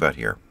to worry about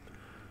here?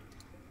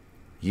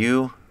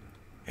 You,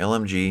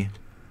 LMG,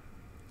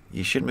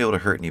 you shouldn't be able to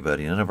hurt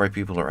anybody. None of our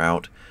people are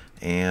out.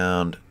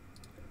 And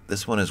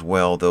this one as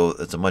well, though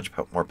it's a much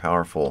more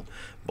powerful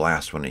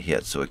blast when it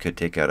hits, so it could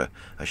take out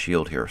a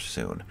shield here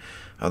soon.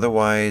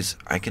 Otherwise,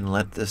 I can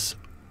let this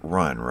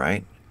run,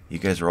 right? You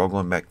guys are all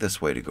going back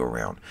this way to go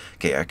around.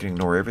 Okay, I can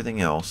ignore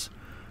everything else,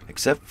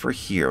 except for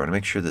here. I want to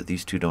make sure that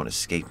these two don't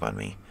escape on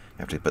me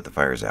after they put the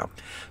fires out.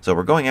 So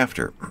we're going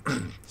after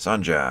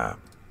Sanja.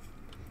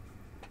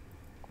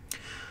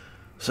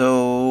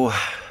 So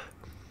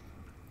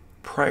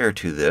prior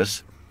to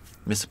this,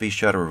 Mississippi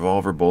shot a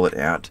revolver bullet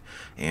at,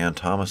 and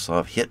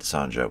Tomasov hit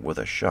Sanja with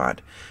a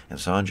shot, and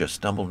Sanja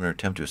stumbled in her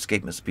attempt to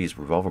escape Mississippi's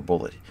revolver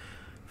bullet,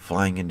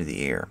 flying into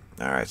the air.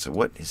 Alright, so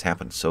what has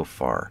happened so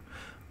far?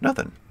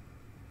 Nothing.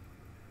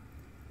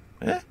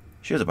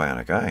 She has a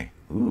bionic eye.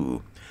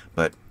 Ooh.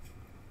 But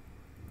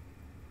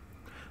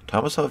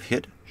Tomasov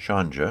hit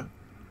Sanja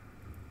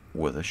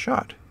with a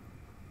shot.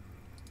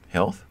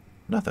 Health?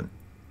 Nothing.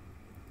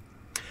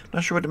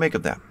 Not sure what to make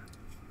of that.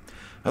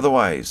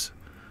 Otherwise,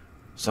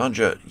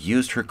 Sanja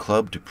used her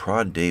club to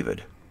prod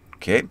David.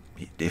 Okay,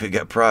 David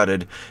got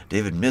prodded.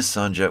 David missed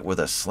Sanja with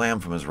a slam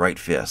from his right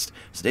fist.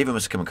 So David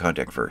must come in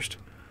contact first.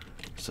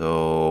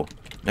 So,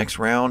 next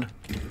round.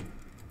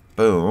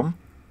 Boom.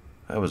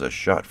 That was a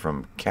shot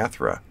from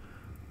Cathra.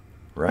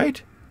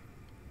 Right?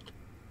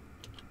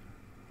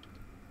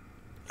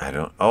 I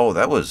don't... Oh,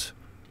 that was...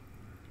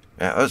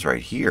 Yeah, that was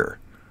right here.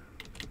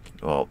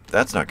 Well,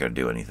 that's not going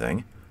to do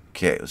anything.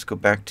 Okay, let's go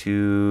back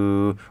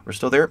to... We're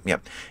still there?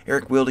 Yep.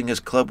 Eric wielding his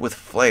club with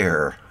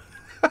flair.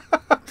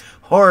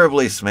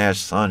 Horribly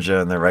smashed Sanja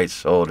in the right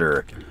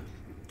shoulder.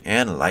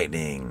 And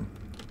lightning.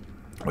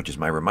 Which is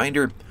my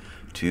reminder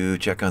to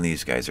check on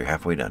these guys. They're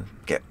halfway done.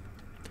 Okay.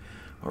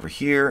 Over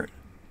here.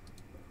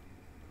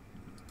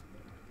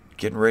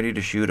 Getting ready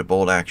to shoot a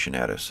bold action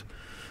at us.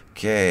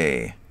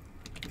 Okay.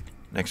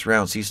 Next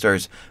round, Sea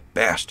Stars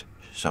bashed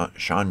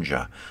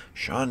Shanja.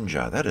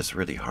 Shanja, that is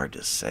really hard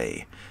to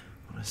say.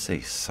 I want to say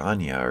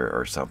Sanya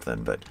or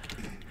something, but...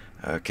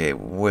 Okay,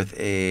 with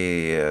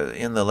a...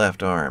 in the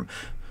left arm.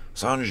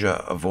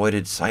 Sanja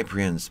avoided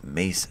Cyprian's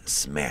mace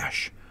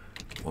smash.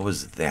 What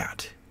was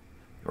that?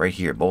 Right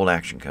here, bold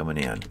action coming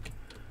in.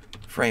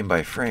 Frame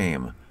by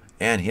frame.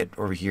 And hit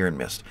over here and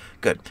missed.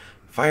 Good.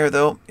 Fire,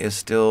 though, is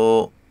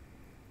still...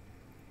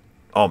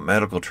 Oh,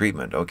 medical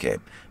treatment. Okay.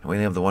 And we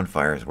only have the one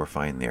fire, so we're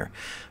fine there.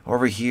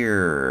 Over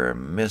here,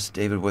 missed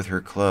David with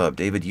her club.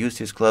 David used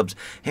his club's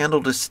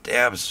handle to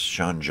stab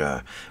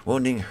Shanja,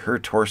 wounding her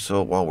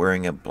torso while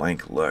wearing a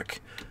blank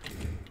look.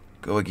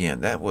 Go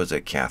again. That was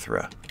a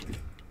Cathra.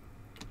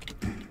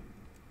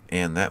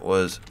 And that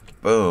was...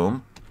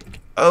 Boom.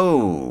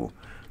 Oh!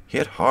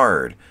 Hit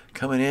hard.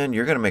 Coming in.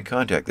 You're going to make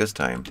contact this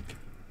time.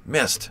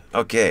 Missed.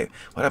 Okay.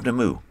 What happened to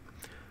Moo?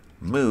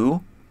 Moo?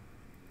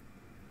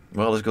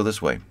 Well, let's go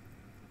this way.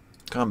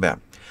 Combat.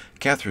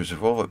 Cathra's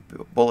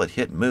bullet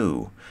hit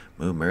Moo.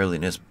 Moo merely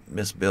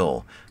missed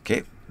Bill.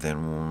 Okay,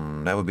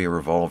 then that would be a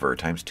revolver.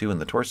 ×2 in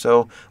the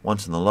torso,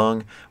 once in the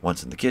lung,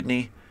 once in the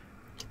kidney.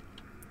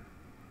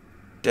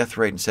 Death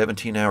rate in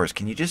 17 hours.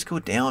 Can you just go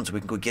down so we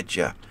can go get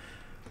you?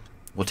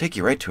 We'll take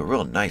you right to a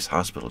real nice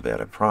hospital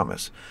bed, I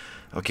promise.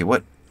 Okay,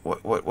 what?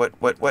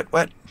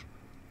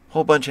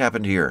 Whole bunch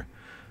happened here.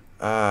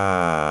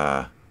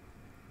 No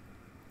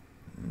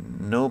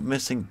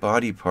missing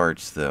body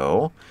parts,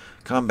 though.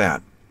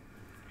 Combat.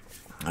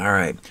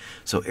 Alright,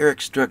 so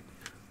Eric struck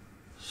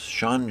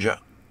Shanja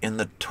in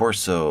the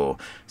torso.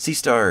 Sea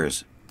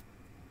Stars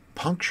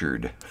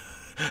punctured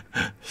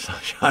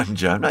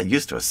Shanja. I'm not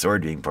used to a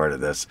sword being part of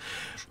this.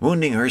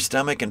 Wounding her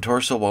stomach and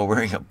torso while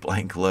wearing a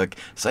blank look.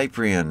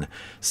 Cyprian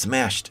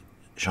smashed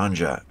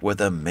Shanja with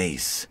a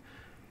mace,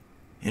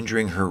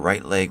 injuring her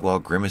right leg while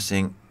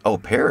grimacing. Oh,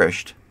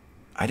 perished?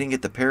 I didn't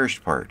get the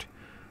perished part.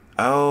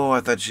 Oh, I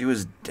thought she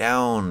was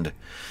downed.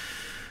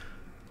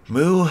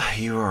 Moo,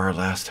 you are our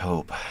last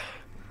hope.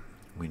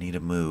 We need a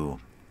Moo.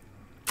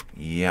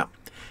 Yeah.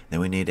 Then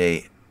we need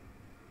a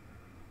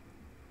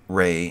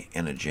Ray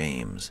and a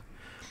James.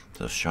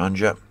 So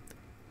Shanja,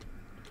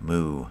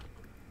 Moo.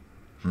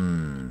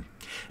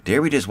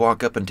 Dare we just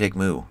walk up and take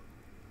Moo?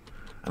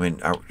 I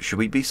mean, should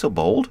we be so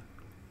bold?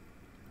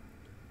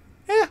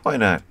 Yeah, why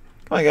not?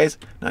 Come on, guys.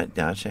 Not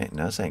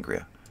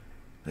sangria.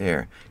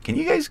 There. Can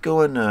you guys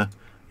go and,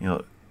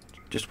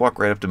 just walk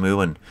right up to Moo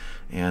and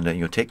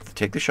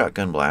take the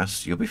shotgun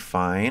blasts. You'll be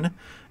fine.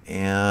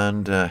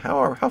 And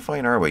how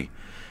fine are we?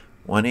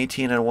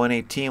 118 out of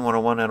 118,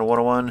 101 out of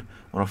 101,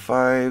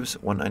 105s,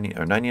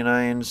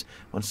 99s,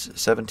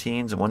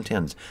 117s, and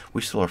 110s.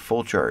 We still are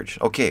full charge.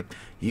 Okay,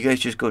 you guys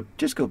just go,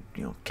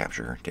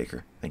 capture her, take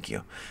her. Thank you.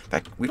 In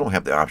fact, we don't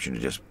have the option to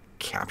just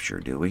capture,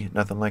 do we?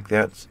 Nothing like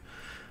that.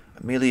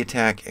 Melee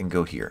attack and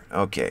go here.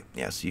 Okay,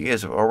 yeah, so you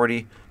guys have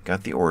already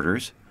got the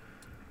orders.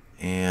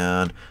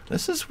 And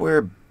this is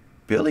where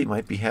Billy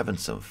might be having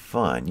some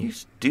fun. You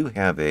do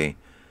have a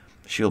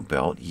shield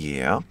belt,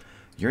 yeah.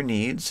 Your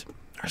needs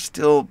are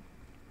still...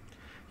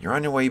 You're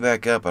on your way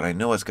back up, but I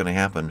know what's going to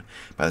happen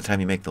by the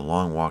time you make the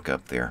long walk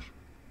up there.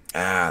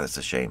 Ah, that's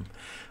a shame.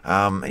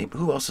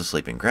 Who else is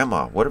sleeping?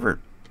 Grandma, whatever.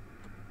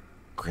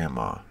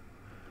 Grandma.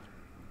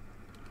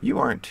 You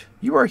aren't.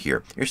 You are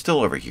here. You're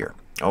still over here.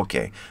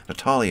 Okay.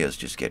 Natalia's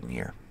just getting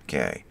here.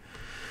 Okay.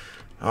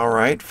 All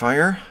right,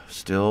 fire.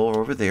 Still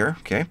over there.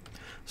 Okay.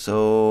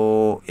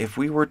 So if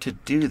we were to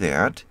do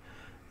that,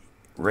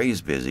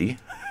 Ray's busy.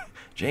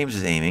 James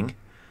is aiming.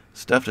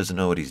 Stuff doesn't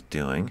know what he's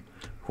doing.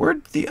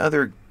 Where'd the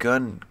other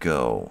gun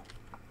go?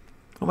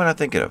 Who am I not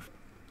thinking of?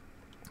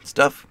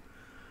 Stuff.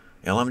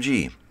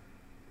 LMG.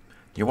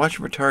 You're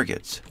watching for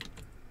targets.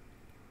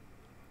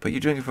 But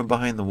you're doing it from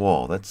behind the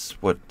wall.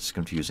 That's what's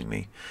confusing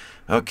me.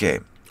 Okay.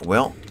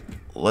 Well,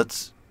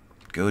 let's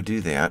go do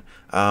that.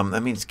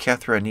 That means,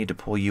 Cathra, I need to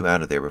pull you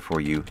out of there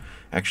before you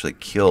actually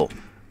kill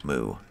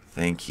Moo.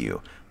 Thank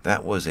you.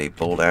 That was a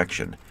bold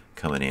action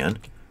coming in.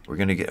 We're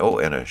going to get... Oh,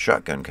 and a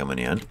shotgun coming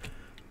in.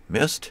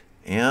 Missed.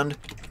 And...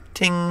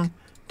 Ting!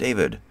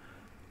 David.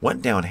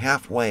 Went down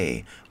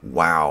halfway.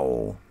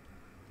 Wow.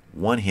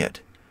 One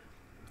hit.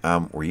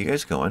 Where you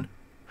guys going?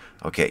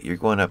 Okay, you're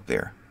going up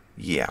there.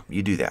 Yeah,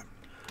 you do that.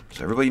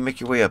 So everybody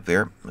make your way up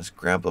there. Let's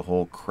grab the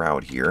whole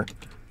crowd here.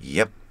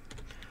 Yep.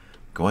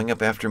 Going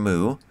up after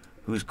Moo,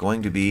 who's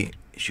going to be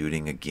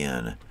shooting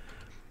again.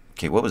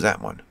 Okay, what was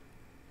that one?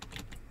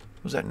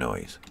 What was that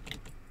noise?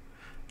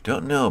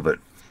 Don't know, but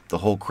the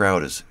whole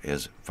crowd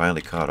is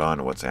finally caught on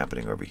to what's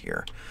happening over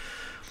here.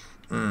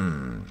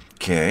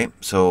 Okay,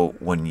 so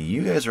when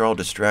you guys are all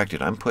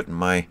distracted, I'm putting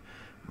my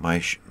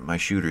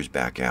shooters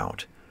back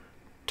out.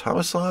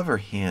 Tomislav or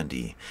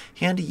Handy?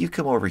 Handy, you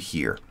come over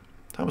here.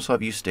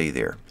 Tomislav, you stay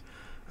there.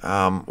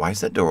 Why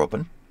is that door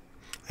open?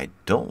 I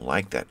don't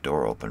like that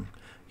door open.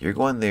 You're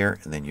going there,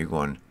 and then you're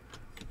going...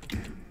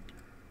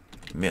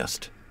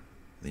 Missed.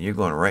 Then you're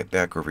going right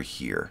back over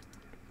here.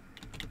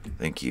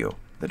 Thank you.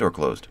 The door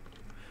closed.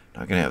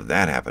 Not going to have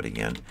that happen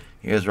again.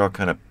 You guys are all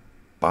kind of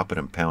bopping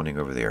and pounding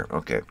over there.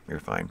 Okay, you're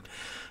fine.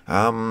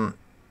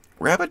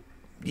 Rabbit?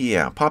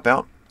 Yeah, pop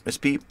out. Miss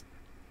Peep?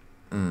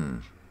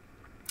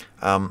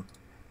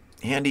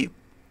 Handy,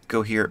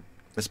 go here.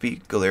 Miss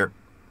Peep, go there.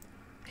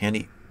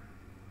 Handy,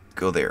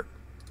 go there.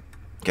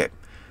 Okay.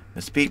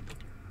 Miss Peep,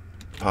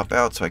 pop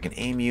out so I can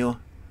aim you.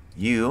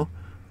 You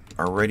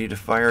are ready to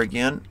fire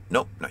again.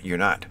 Nope, you're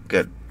not.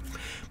 Good.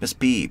 Miss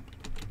Peep,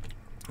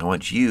 I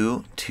want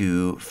you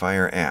to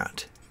fire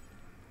at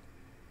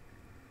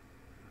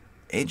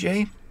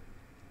AJ?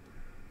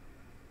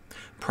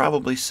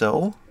 Probably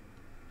so.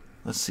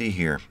 Let's see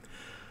here.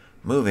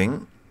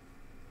 Moving.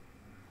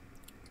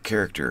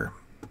 Character.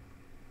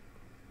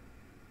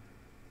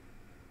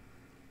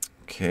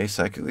 Okay,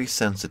 psychically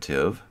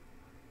sensitive.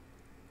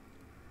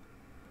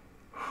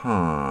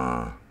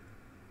 Huh.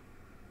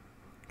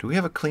 Do we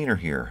have a cleaner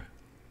here?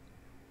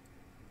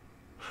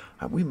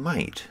 We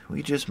might.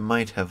 We just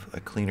might have a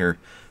cleaner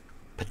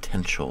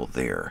potential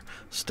there.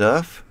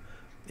 Stuff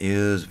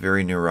is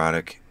very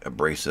neurotic,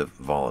 abrasive,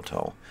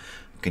 volatile.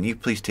 Can you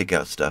please take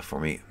out stuff for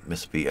me,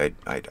 Miss B? I'd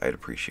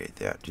appreciate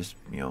that. Just,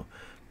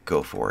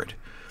 go for it.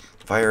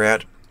 Fire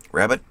at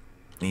Rabbit.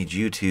 Need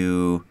you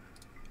to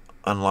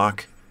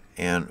unlock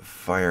and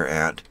fire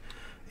at.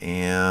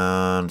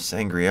 And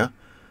Sangria,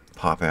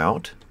 pop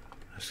out.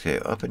 Okay,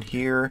 up in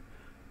here.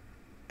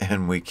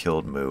 And we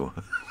killed Moo.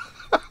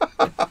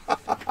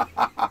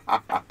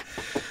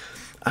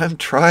 I'm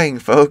trying,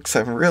 folks.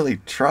 I'm really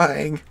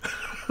trying.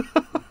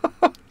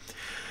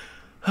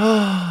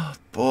 Oh,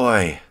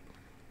 boy.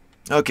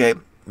 Okay,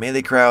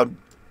 melee crowd.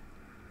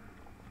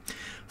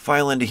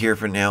 File into here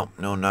for now.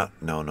 No, not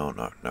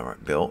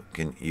Bill.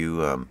 Can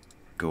you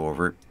go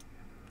over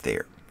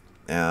there?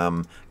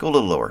 Go a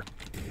little lower.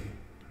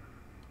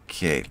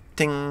 Okay,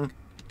 ting.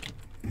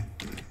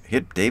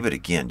 Hit David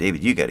again.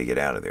 David, you got to get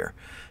out of there.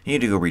 You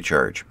need to go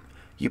recharge.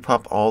 You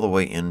pop all the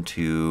way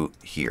into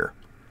here.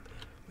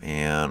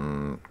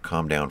 And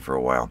calm down for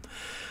a while.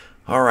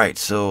 Alright,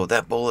 so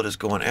that bullet is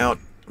going out.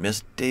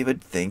 Miss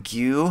David, thank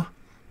you.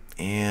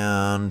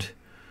 And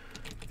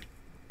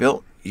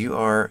Bill, you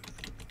are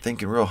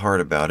thinking real hard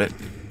about it.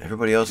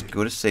 Everybody else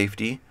go to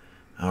safety.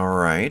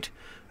 Alright.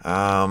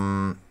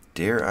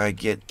 Dare I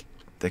get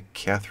the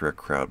Cathra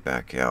crowd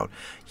back out?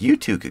 You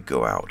two could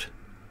go out.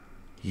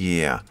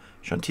 Yeah.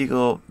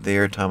 Shantigo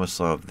there,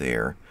 Tomislav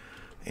there.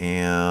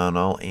 And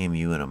I'll aim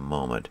you in a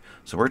moment.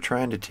 So we're not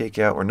trying to take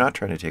out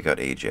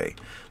AJ.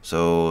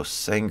 So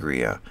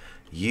Sangria,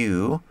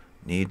 you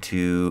need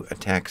to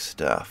attack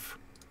stuff.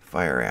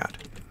 Fire at.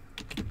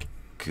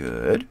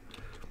 Good.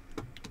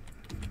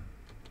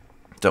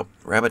 So,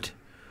 Rabbit,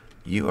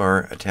 you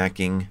are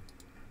attacking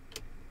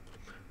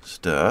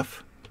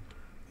stuff.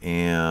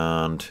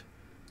 And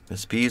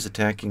Miss P is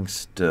attacking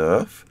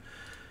stuff.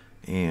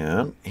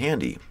 And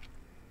Handy.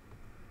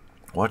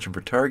 Watching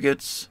for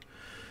targets.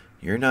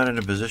 You're not in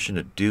a position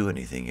to do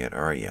anything yet,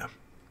 are you?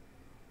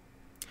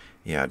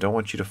 Yeah, I don't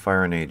want you to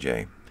fire on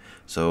AJ.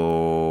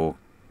 So,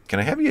 can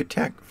I have you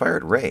fire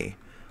at Ray?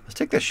 Let's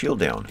take that shield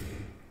down.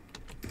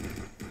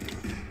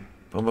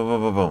 Boom, boom,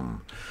 boom, boom,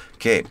 boom.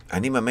 Okay, I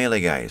need my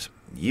melee guys.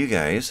 You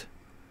guys,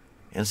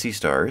 NC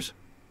Stars,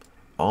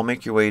 all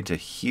make your way to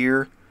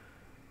here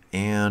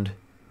and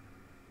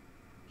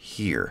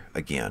here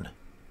again.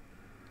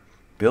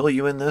 Bill,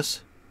 you in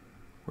this?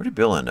 Where did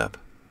Bill end up?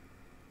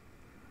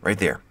 Right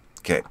there.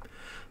 Okay.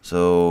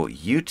 So,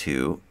 you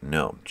two,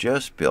 no,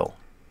 just Bill.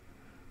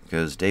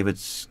 Because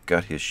David's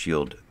got his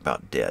shield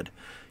about dead.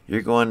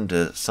 You're going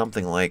to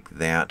something like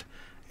that,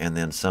 and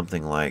then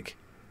something like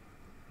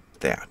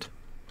that.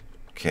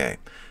 Okay.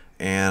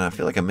 And I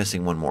feel like I'm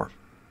missing one more.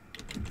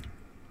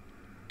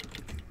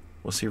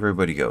 We'll see where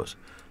everybody goes.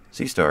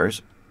 Sea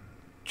Stars,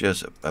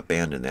 just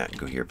abandon that and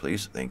go here,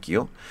 please. Thank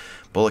you.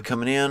 Bullet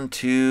coming in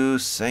to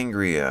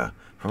Sangria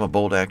from a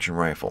bolt action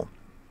rifle.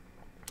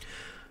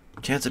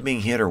 Chance of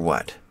being hit or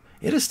what?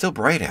 It is still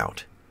bright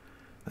out.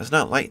 That's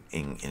not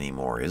lightning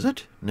anymore, is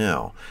it?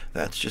 No,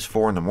 that's just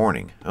 4 in the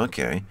morning.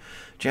 Okay.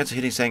 Chance of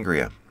hitting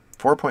Sangria,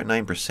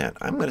 4.9%.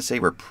 I'm going to say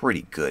we're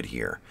pretty good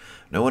here.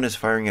 No one is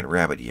firing at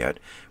Rabbit yet.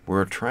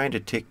 We're trying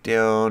to take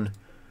down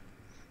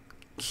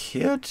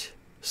Kit?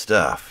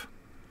 Stuff.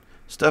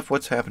 Stuff,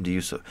 what's happened to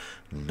you? So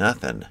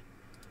nothing.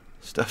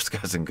 Stuff's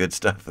got some good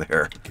stuff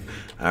there.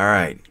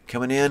 Alright,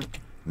 coming in.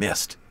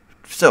 Missed.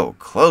 So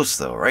close,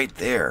 though, right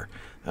there.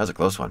 That was a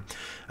close one.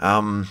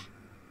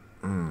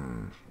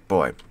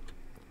 Boy.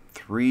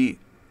 3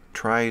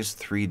 tries,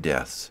 3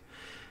 deaths.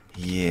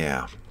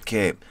 Yeah.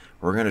 Okay.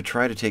 We're going to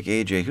try to take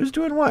AJ. Who's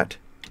doing what?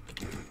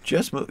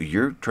 Just move.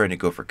 You're trying to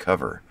go for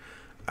cover.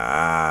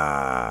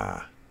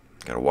 Ah.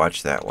 Gotta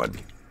watch that one.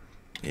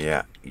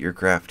 Yeah, you're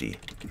crafty.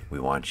 We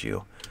want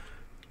you.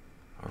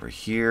 Over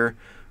here,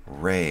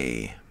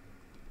 Ray.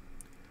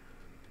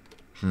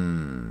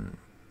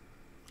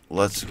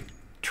 Let's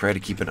try to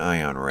keep an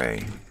eye on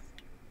Ray.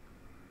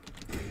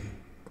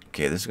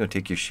 Okay, this is going to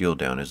take your shield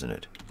down, isn't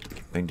it?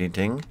 Bing, ding,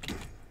 ting.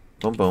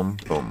 Boom, boom,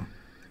 boom.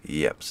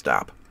 Yep,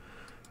 stop.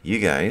 You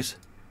guys.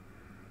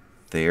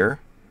 There.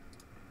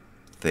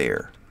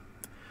 There.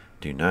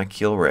 Do not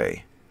kill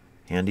Ray.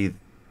 Handy.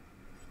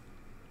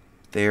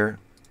 There.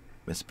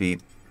 Miss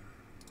Beat.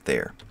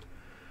 There.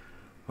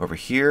 Over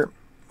here,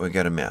 we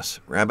got a mess.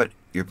 Rabbit,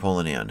 you're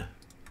pulling in.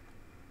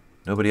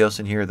 Nobody else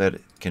in here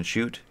that can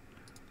shoot?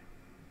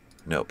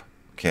 Nope.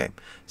 Okay.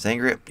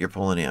 Sangria, you're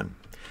pulling in.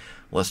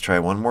 Let's try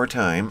one more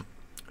time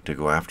to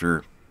go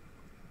after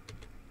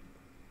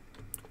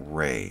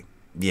Ray.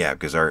 Yeah,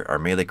 because our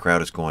melee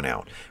crowd is going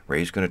out.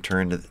 Ray's going to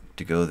turn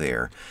to go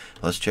there.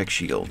 Let's check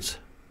shields.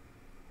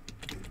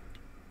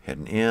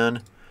 Heading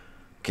in.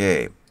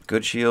 Okay.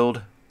 Good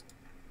shield.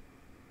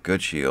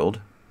 Good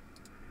shield.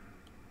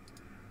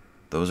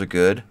 Those are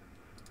good.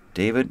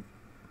 David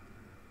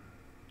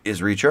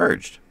is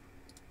recharged.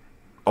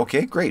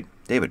 Okay, great.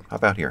 David,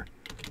 hop out here.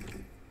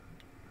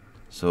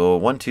 So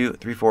 1, 2,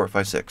 3, 4,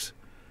 5, 6.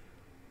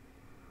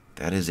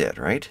 That is it,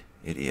 right?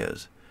 It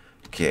is.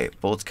 Okay,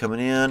 bullets coming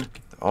in.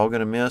 They're all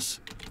going to miss.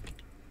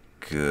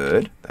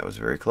 Good. That was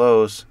very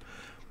close.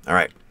 All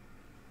right.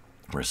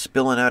 We're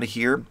spilling out of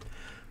here.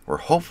 We're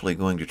hopefully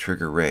going to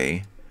trigger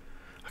Ray.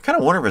 I kind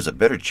of wonder if there's a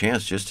better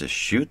chance just to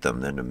shoot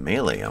them than to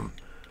melee them.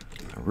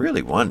 I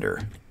really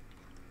wonder.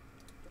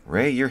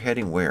 Ray, you're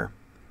heading where?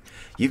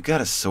 You've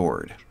got a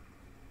sword.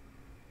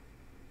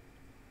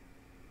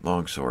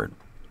 Long sword.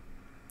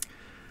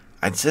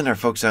 I'd send our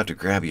folks out to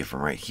grab you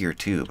from right here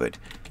too, but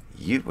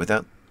you,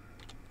 without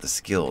the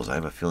skills, I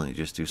have a feeling you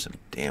just do some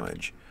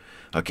damage.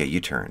 Okay,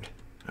 you turned.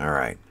 All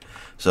right.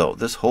 So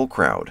this whole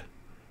crowd,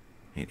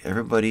 need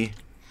everybody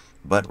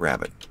but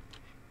Rabbit.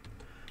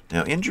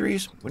 Now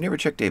injuries, we never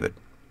check David.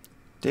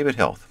 David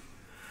health.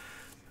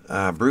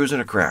 Bruise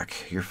and a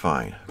crack. You're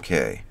fine.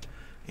 Okay.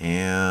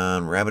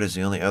 And Rabbit is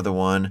the only other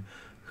one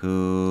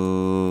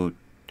who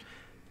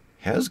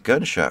has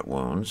gunshot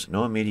wounds.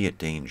 No immediate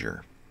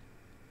danger.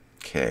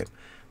 Okay.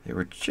 They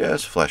were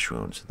just flesh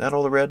wounds. That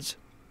all the reds?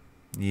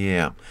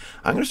 Yeah.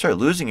 I'm going to start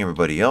losing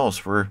everybody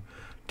else. We're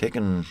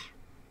taking...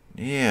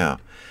 Yeah.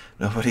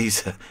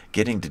 Nobody's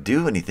getting to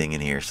do anything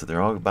in here, so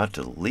they're all about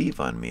to leave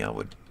on me, I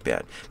would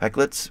bet. In fact,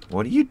 let's...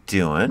 What are you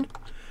doing?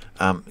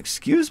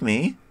 Excuse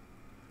me?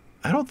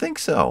 I don't think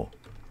so.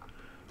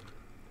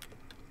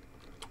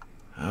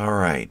 All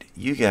right.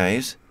 You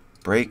guys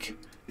break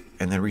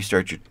and then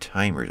restart your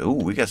timers. Ooh,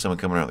 we got someone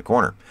coming around the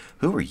corner.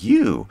 Who are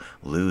you?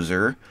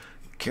 Loser.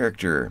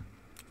 Character.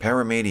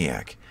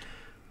 Paramaniac.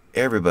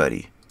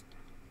 Everybody.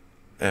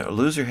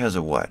 Loser has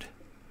a what?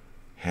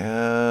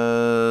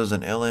 Has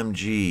an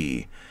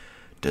LMG.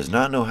 Does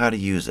not know how to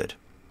use it.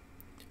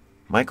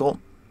 Michael.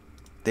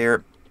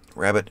 There.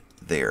 Rabbit.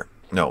 There.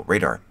 No,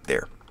 radar.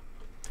 There.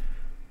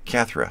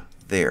 Cathra.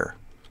 There.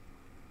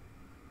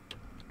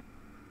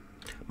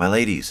 My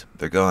ladies,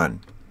 they're gone.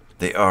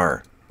 They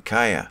are.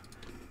 Kaya,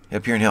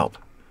 up here and help.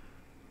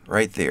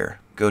 Right there.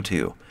 Go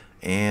to.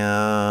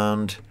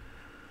 And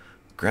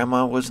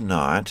Grandma was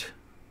not.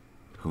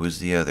 Who was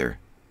the other?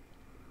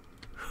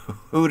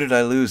 Who did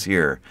I lose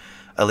here?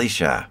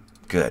 Alicia.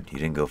 Good. You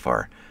didn't go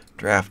far.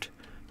 Draft.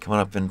 Come on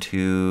up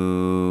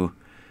into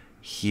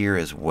here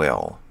as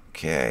well.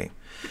 Okay.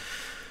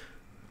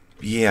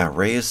 Yeah,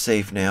 Ray is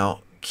safe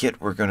now.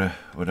 Kit, we're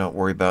not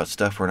worry about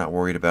stuff we're not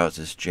worried about. It's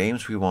just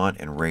James we want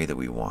and Ray that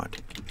we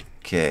want.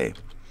 Okay.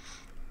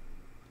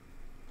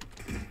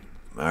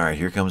 Alright,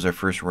 here comes our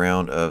first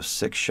round of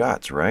 6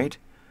 shots, right?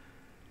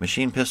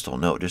 Machine pistol.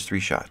 No, just 3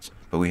 shots.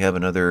 But we have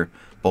another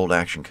bolt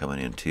action coming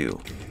in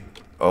too.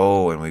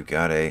 Oh, and we've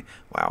got a...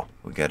 Wow,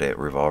 we've got a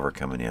revolver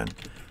coming in.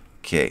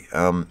 Okay,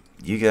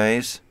 you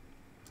guys...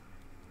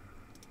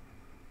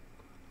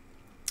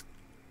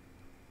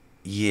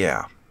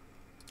 Yeah.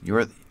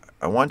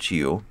 I want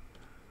you...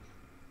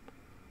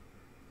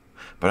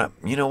 But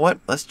you know what?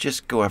 Let's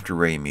just go after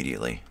Ray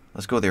immediately.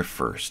 Let's go there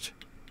first.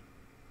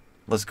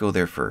 Let's go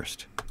there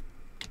first.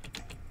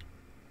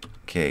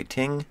 Okay,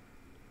 ting.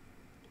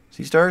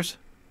 Sea stars?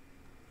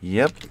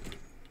 Yep.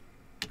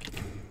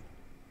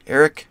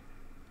 Eric?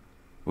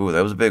 Ooh,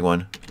 that was a big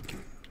one.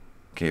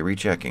 Okay,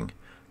 rechecking.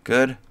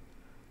 Good.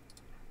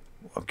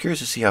 I'm curious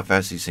to see how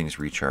fast these things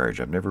recharge.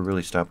 I've never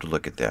really stopped to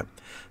look at that.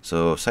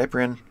 So,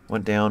 Cyprian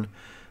went down.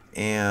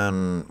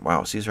 And,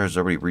 wow, Caesar is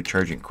already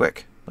recharging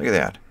quick. Look at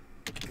that.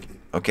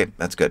 Okay,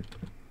 that's good.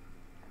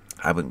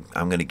 I'm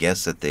going to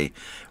guess that they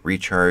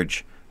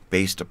recharge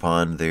based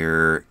upon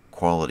their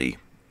quality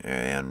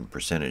and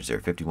percentage there,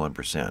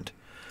 51%.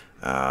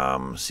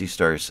 Sea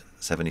Stars,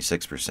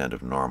 76%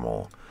 of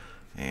normal.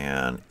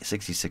 And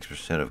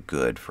 66% of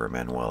good for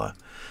Manuela.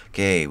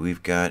 Okay,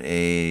 we've got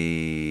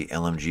a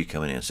LMG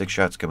coming in. 6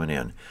 shots coming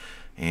in.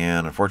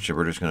 And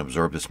unfortunately, we're just going to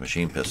absorb this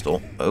machine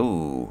pistol.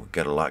 Oh,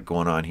 got a lot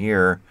going on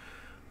here.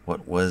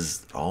 What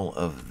was all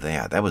of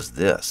that? That was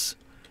this.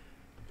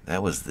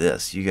 That was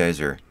this. You guys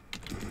are...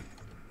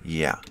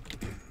 Yeah.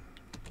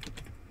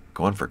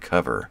 Going for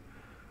cover.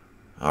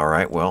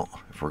 Alright, well,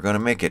 if we're going to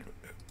make it,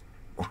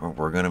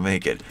 we're going to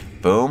make it.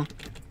 Boom.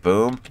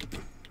 Boom.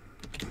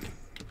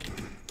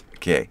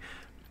 Okay.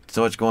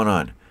 So what's going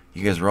on?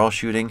 You guys are all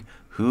shooting.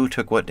 Who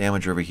took what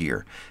damage over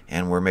here?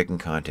 And we're making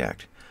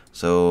contact.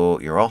 So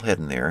you're all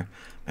heading there.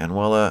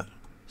 Manuela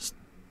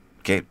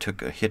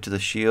took a hit to the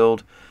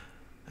shield.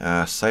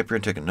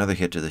 Cyprian took another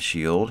hit to the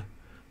shield.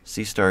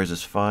 Sea Stars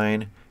is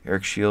fine.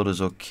 Eric's shield is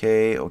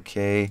okay.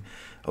 Okay.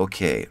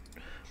 Okay.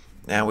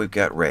 Now we've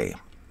got Ray.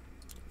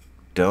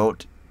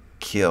 Don't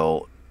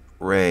kill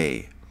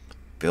Ray.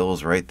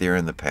 Bill's right there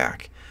in the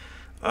pack.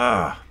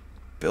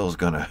 Bill's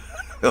gonna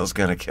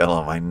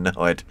kill him. I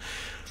know it.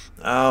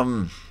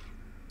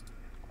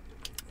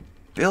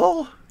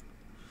 Bill?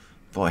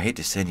 Boy, I hate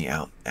to send you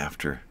out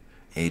after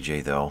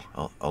AJ, though,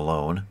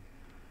 alone.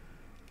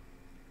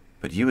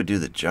 But you would do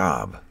the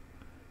job.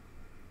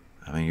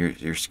 I mean,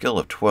 your skill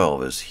of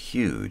 12 is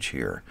huge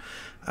here.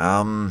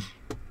 How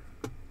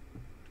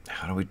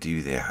do we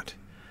do that?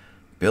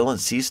 Bill and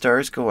Sea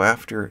Stars go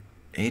after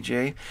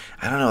AJ?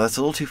 I don't know. That's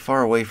a little too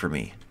far away for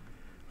me.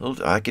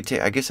 I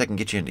guess I can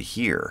get you into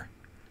here.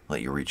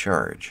 Let you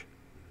recharge.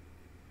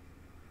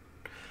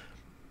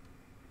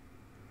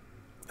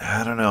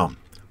 I don't know.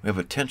 We have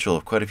potential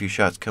of quite a few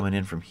shots coming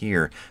in from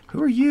here.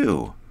 Who are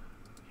you?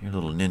 Your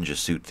little ninja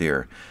suit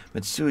there.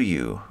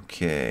 Mitsuyu.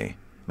 Okay.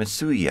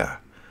 Mitsuya.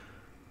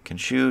 Can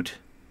shoot.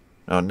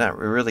 No,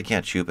 really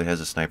can't shoot, but has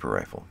a sniper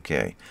rifle.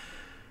 Okay.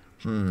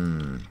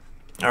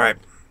 Alright.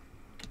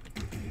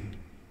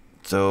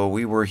 So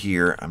we were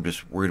here. I'm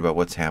just worried about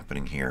what's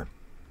happening here.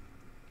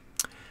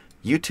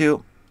 You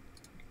two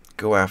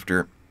go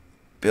after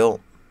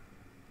Bill.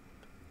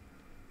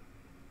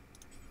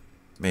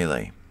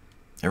 Melee.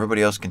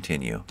 Everybody else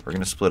continue. We're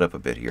going to split up a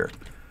bit here.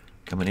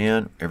 Coming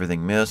in.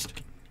 Everything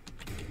missed.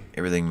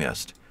 Everything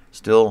missed.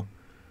 Still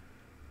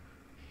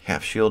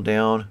half shield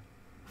down.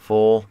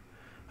 Full.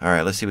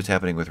 Alright, let's see what's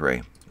happening with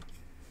Ray.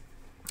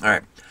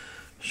 Alright.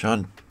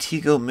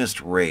 Shantigo missed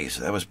Ray,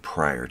 so that was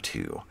prior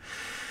to.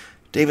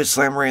 David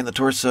slammed Ray in the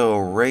torso.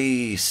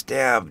 Ray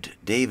stabbed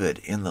David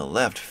in the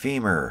left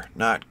femur.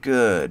 Not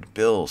good.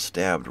 Bill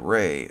stabbed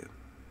Ray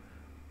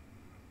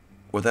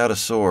without a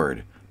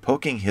sword,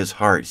 poking his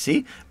heart.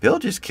 See? Bill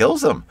just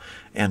kills him.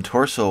 And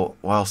torso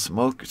while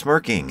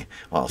smirking.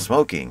 While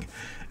smoking.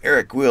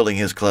 Eric, wielding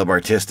his club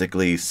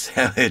artistically,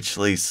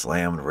 savagely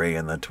slammed Ray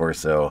in the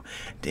torso.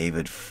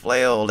 David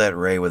flailed at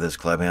Ray with his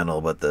club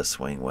handle, but the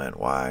swing went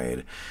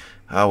wide.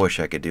 I wish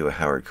I could do a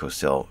Howard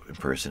Cosell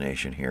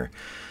impersonation here.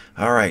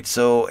 Alright,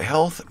 so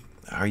health,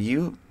 are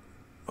you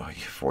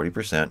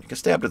 40%? You can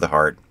stab to the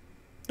heart.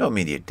 No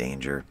immediate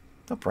danger.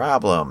 No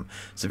problem.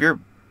 Severe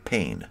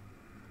pain.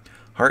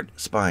 Heart,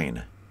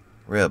 spine,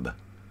 rib.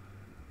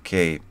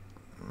 Okay.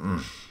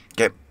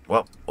 Okay,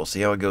 well, we'll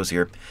see how it goes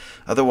here.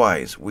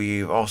 Otherwise,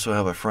 we also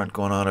have a front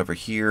going on over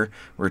here.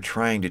 We're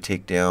trying to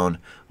take down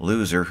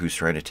Loser, who's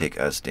trying to take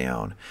us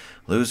down.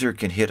 Loser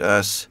can hit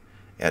us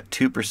at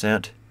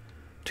 2%,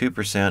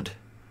 2%,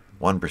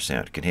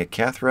 1%. Can hit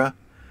Cathra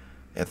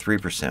at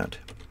 3%.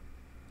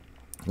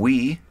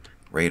 We,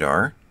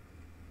 Radar,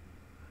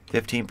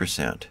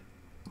 15%.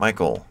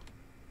 Michael,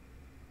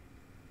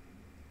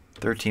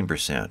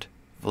 13%.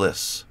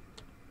 Bliss,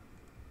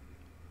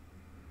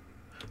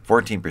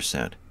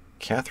 14%.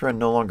 Cathra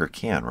no longer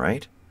can,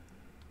 right?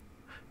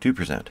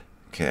 2%.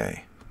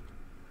 Okay.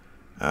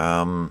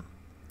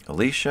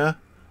 Alicia,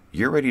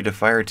 you're ready to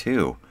fire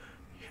too.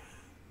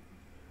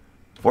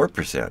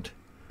 4%.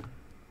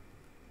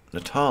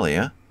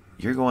 Natalia,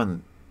 you're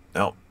going...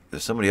 Oh,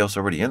 there's somebody else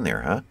already in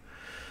there, huh?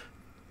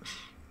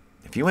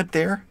 If you went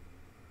there,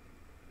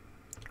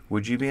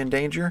 would you be in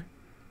danger?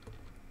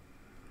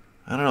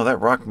 I don't know.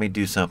 That rock may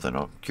do something.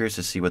 I'm curious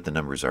to see what the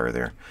numbers are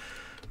there.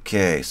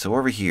 Okay, so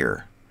over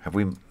here. Have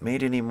we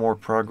made any more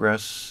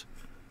progress?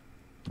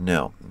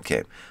 No.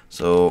 Okay,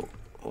 so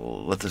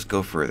let this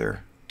go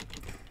further.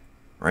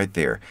 Right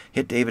there.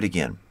 Hit David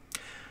again.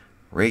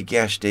 Ray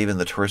gashed David in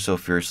the torso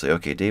fiercely.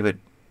 Okay, David,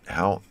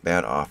 how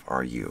bad off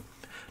are you?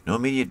 No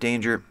immediate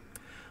danger.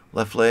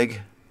 Left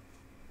leg,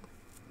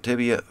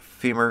 tibia,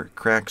 femur,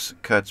 cracks,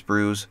 cuts,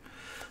 bruise.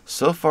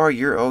 So far,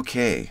 you're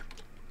okay.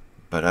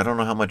 But I don't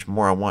know how much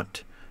more I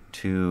want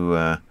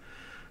to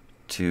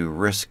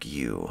risk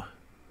you.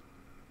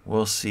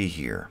 We'll see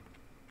here.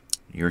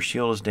 Your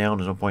shield is down.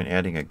 There's no point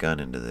adding a gun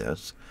into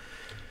this.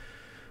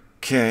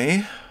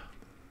 Okay.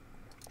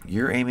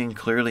 You're aiming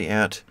clearly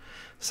at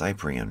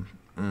Cyprian.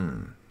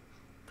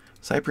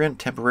 Cyprian,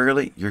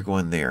 temporarily, you're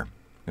going there.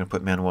 I'm going to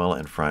put Manuela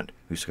in front,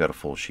 who's got a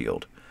full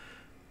shield.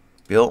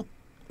 Bill,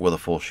 with a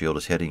full shield,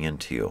 is heading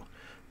into you.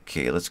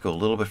 Okay, let's go a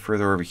little bit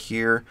further over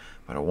here,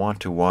 but I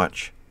want to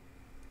watch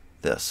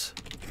this.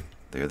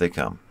 There they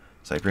come.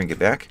 Cyprian, get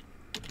back.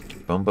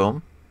 Boom,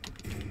 boom.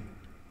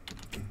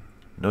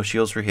 No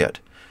shields for hit.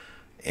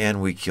 And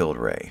we killed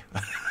Ray.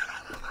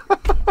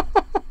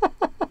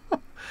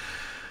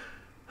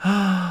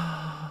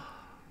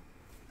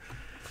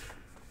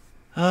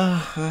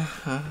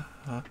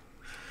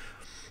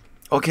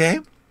 Okay.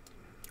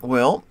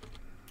 Well,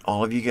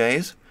 all of you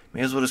guys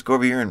may as well just go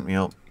over here and,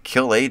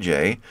 kill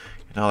AJ.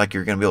 It's not like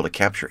you're going to be able to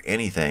capture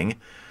anything.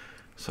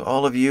 So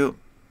all of you,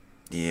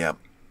 yeah,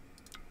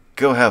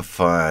 go have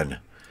fun.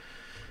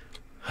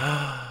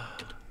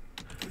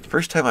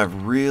 First time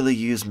I've really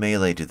used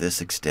melee to this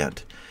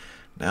extent.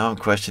 Now I'm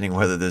questioning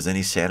whether there's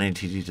any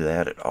sanity to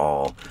that at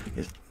all.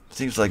 It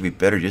seems like it'd be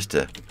better just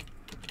to...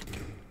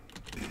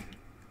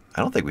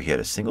 I don't think we hit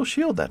a single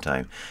shield that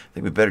time. I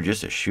think we'd better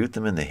just to shoot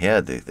them in the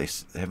head. They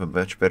have a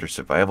much better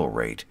survival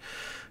rate.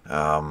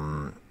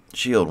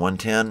 Shield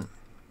 110,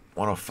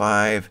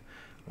 105,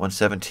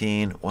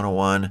 117,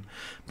 101.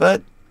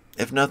 But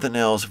if nothing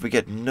else, if we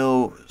get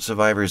no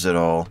survivors at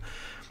all,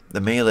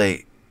 the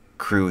melee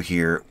crew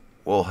here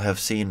will have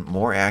seen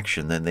more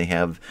action than they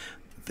have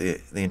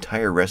the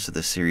entire rest of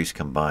the series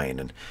combined.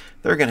 And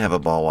they're going to have a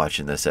ball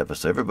watching this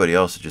episode. Everybody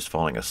else is just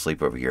falling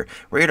asleep over here.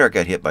 Radar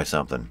got hit by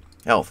something.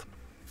 Health.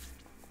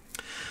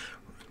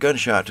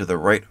 Gunshot to the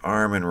right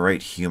arm and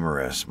right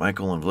humerus.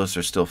 Michael and Bliss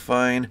are still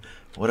fine.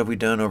 What have we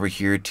done over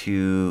here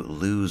to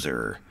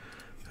Loser?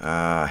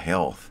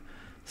 Health.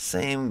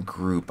 Same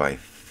group, I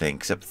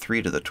think, except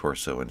 3 to the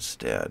torso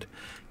instead.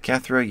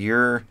 Cathra,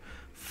 you're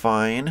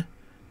fine.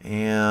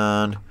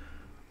 And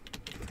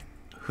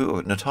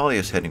who?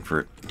 Natalia's heading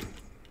for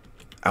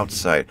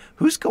outside.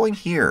 Who's going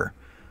here?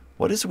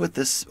 What is it with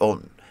this?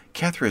 Oh,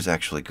 Cathra is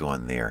actually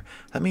going there.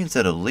 That means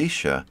that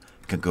Alicia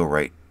can go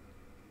right.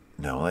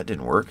 No, that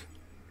didn't work.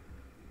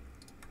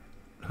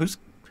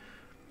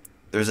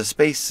 There's a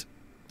space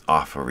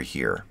off over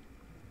here.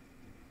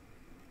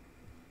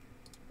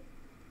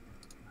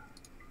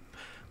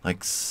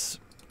 Like,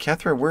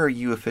 Cathra, where are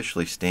you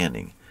officially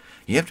standing?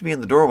 You have to be in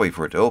the doorway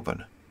for it to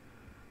open.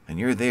 And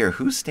you're there.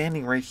 Who's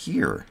standing right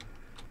here?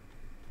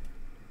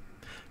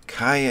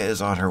 Kaya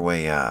is on her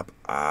way up.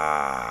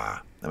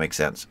 Ah, that makes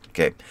sense.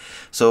 Okay,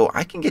 so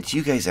I can get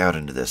you guys out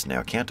into this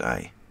now, can't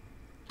I?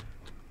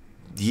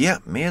 Yeah,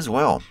 may as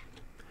well.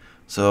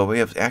 So we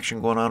have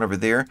action going on over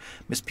there.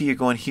 Miss P, you're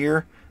going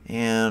here.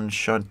 And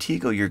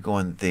Shantigo, you're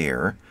going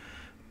there.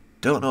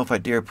 Don't know if I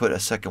dare put a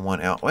second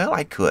one out. Well,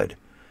 I could.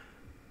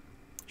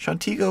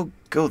 Shantigo,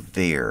 go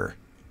there.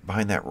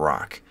 Behind that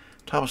rock.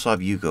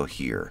 Tomislav, you go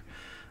here.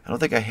 I don't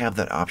think I have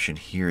that option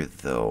here,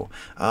 though.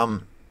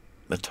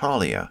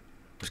 Natalia,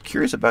 I was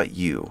curious about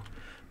you.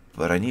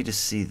 But I need to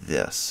see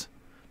this.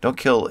 Don't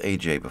kill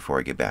AJ before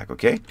I get back,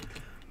 okay?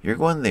 You're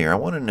going there. I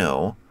want to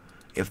know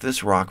if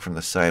this rock from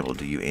the side will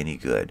do you any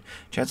good.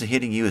 Chance of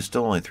hitting you is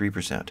still only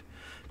 3%.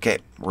 Okay,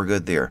 we're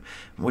good there.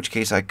 In which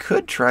case, I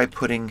could try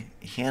putting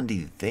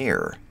Handy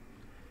there.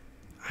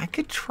 I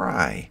could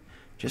try,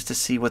 just to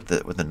see what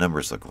the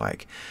numbers look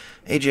like.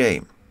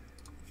 AJ,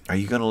 are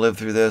you going to live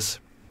through this?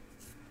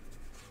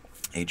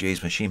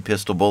 AJ's machine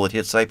pistol bullet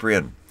hit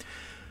Cyprian.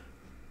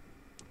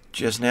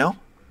 Just now?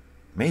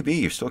 Maybe.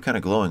 You're still kind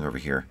of glowing over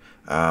here.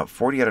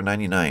 40 out of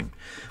 99.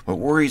 What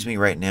worries me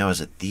right now is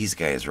that these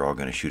guys are all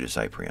going to shoot at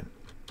Cyprian.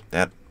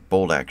 That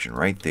bolt action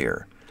right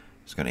there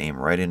is going to aim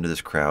right into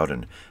this crowd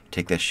and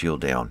take that shield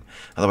down.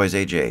 Otherwise,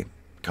 AJ,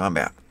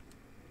 combat.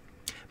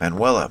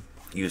 Manuela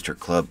used her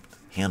club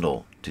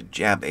handle to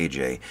jab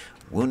AJ,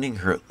 wounding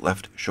her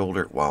left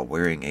shoulder while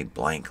wearing a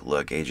blank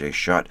look. AJ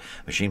shot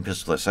machine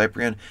pistol at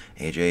Cyprian.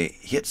 AJ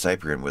hit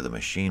Cyprian with a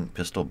machine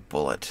pistol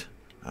bullet.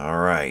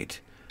 All right.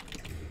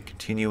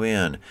 Continue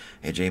in.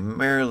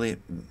 AJ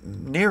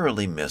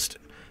narrowly missed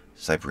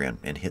Cyprian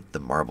and hit the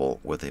marble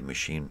with a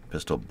machine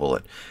pistol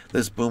bullet.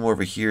 This boom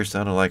over here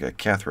sounded like a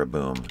Cathra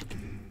boom.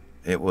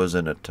 It was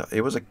I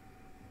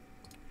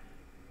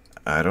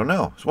don't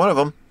know. It's one of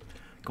them.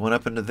 Going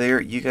up into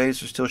there. You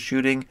guys are still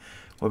shooting.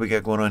 What we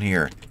got going on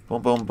here?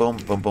 Boom, boom, boom,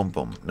 boom, boom,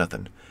 boom.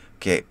 Nothing.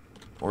 Okay.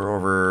 We're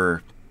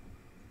over.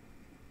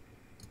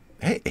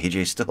 Hey,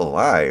 AJ's still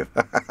alive.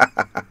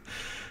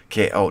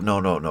 Okay. Oh,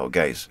 no,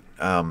 guys.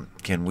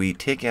 Can we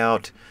take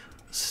out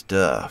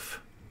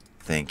stuff?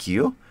 Thank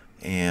you.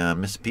 And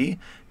Miss P,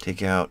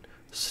 take out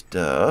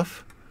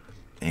stuff.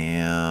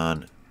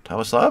 And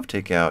Tomislav,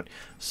 take out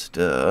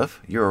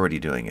stuff. You're already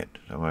doing it.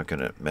 I'm not going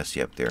to mess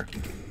you up there.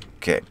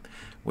 Okay,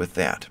 with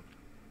that.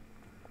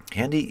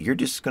 Handy, you're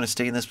just going to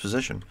stay in this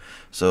position.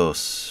 So,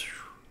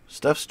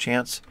 stuff's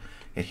chance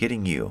at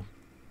hitting you.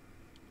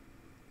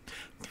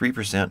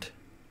 3%.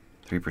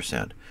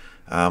 3%.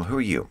 Who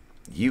are you?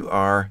 You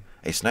are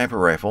a sniper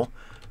rifle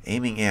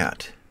aiming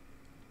at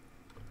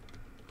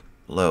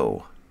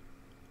low.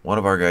 One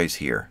of our guys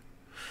here.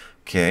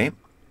 Okay.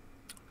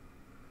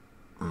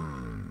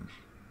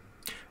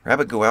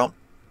 Rabbit, go out.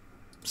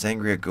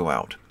 Sangria, go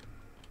out.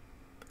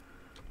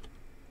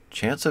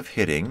 Chance of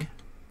hitting.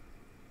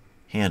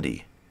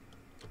 Handy.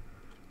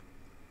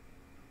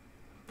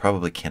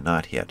 Probably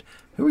cannot hit.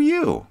 Who are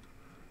you?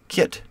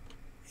 Kit.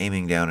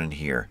 Aiming down in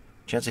here.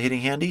 Chance of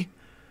hitting Handy?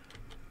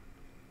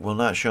 Will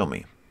not show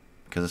me.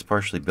 Because it's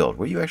partially built.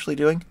 What are you actually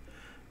doing?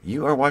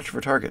 You are watching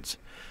for targets.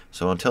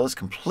 So until it's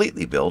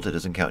completely built, it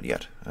doesn't count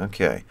yet.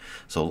 Okay.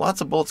 So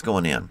lots of bullets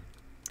going in.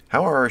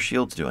 How are our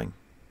shields doing?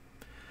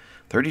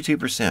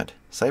 32%.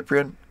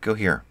 Cyprian, go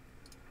here.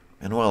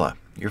 Manuela,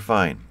 you're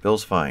fine.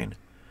 Bill's fine.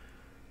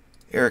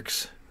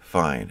 Eric's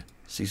fine.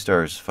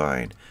 Seastar's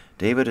fine.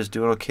 David is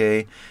doing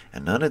okay.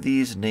 And none of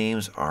these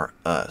names are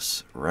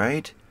us,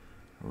 right?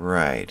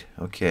 Right.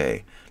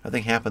 Okay.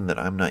 Nothing happened that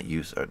I'm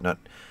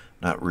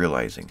not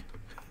realizing.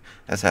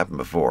 That's happened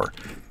before.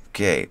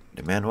 Okay.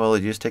 Did Manuela,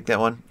 did you just take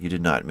that one? You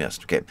did not.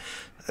 Missed. Okay.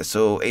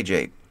 So,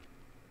 AJ.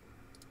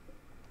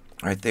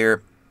 Right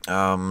there.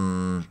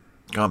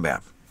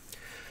 Combat.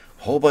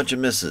 Whole bunch of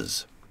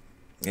misses.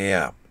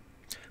 Yeah.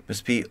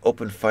 Miss P,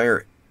 open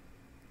fire.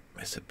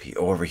 Miss P,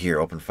 over here,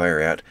 open fire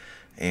at.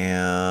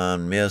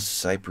 And Miss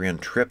Cyprian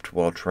tripped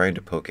while trying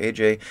to poke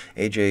AJ.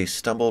 AJ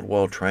stumbled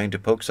while trying to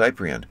poke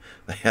Cyprian.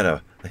 They had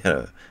a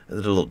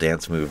little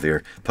dance move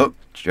there. Poke,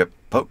 trip,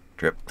 poke,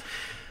 trip.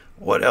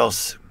 What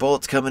else?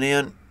 Bullets coming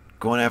in.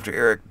 Going after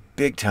Eric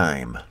big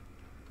time.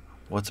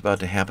 What's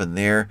about to happen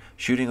there?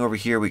 Shooting over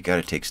here. We got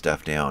to take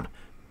stuff down.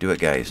 Do it,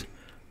 guys.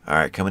 All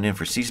right, coming in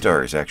for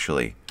Seastars,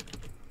 actually.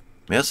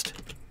 Missed.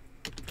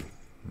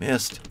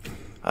 Missed.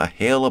 A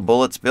hail of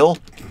bullets, Bill.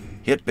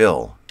 Hit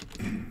Bill.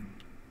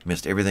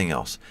 Missed everything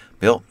else.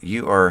 Bill,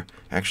 you are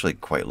actually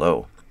quite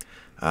low.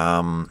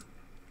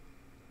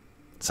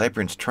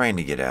 Cyprian's trying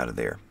to get out of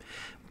there.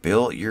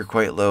 Bill, you're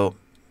quite low,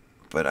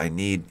 but I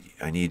need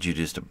you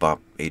just to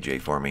bop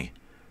AJ for me.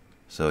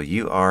 So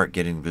you are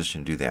getting in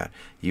position to do that.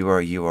 You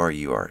are.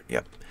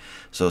 Yep.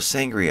 So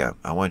Sangria,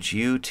 I want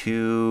you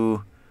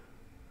to...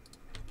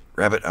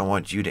 Rabbit, I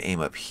want you to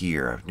aim up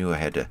here. I knew I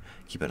had to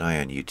keep an eye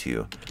on you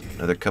two.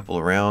 Another couple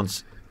of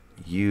rounds.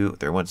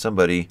 There went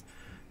somebody.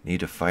 Need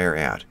to fire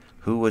at.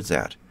 Who was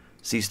that?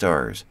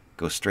 Seastars.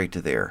 Go straight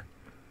to there.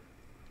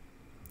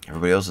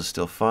 Everybody else is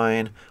still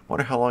fine.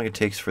 Wonder how long it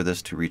takes for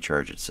this to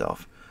recharge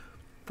itself.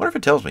 Wonder if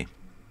it tells me.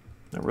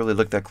 I really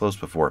looked that close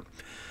before.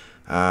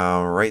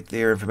 Right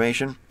there,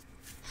 information.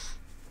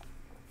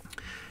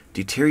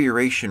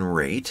 Deterioration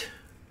rate,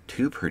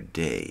 2 per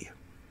day.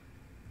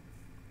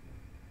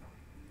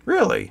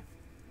 Really?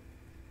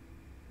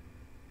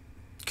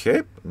 Okay,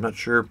 I'm not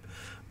sure.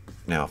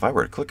 Now, if I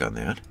were to click on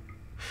that.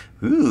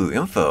 Ooh,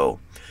 info.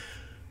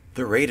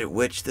 The rate at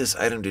which this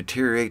item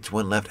deteriorates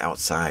when left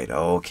outside.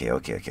 Okay.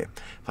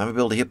 Find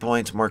ability, hit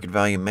points, market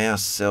value,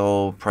 mass,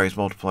 sell, price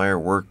multiplier,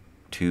 work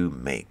to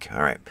make.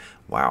 All right.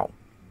 Wow.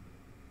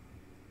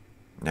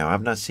 Now,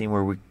 I've not seen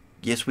where we...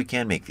 Yes, we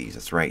can make these.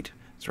 That's right.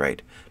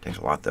 Takes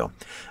a lot, though.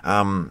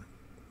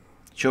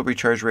 Shield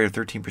recharge rate of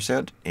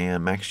 13%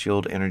 and max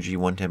shield energy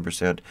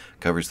 110%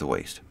 covers the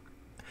waste.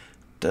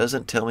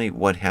 Doesn't tell me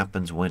what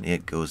happens when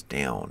it goes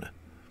down.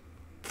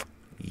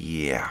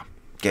 Yeah.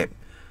 Okay.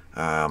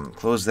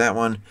 Close that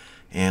one,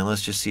 and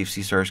let's just see if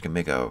Seastars can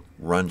make a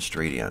run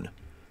straight in.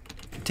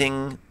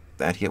 Ting!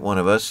 That hit one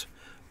of us.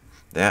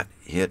 That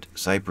hit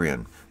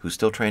Cyprian, who's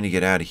still trying to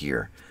get out of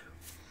here.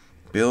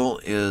 Bill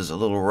is a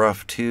little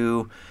rough,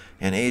 too.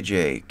 And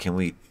AJ, can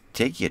we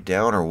take you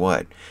down or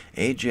what?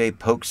 AJ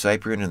poked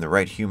Cyprian in the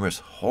right humerus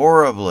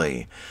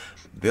horribly.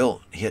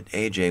 Bill hit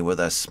AJ with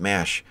a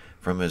smash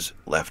from his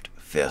left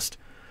fist,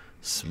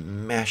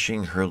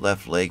 smashing her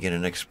left leg in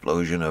an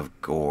explosion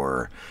of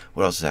gore.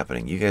 What else is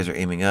happening? You guys are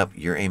aiming up.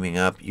 You're aiming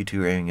up. You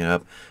two are aiming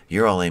up.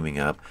 You're all aiming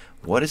up.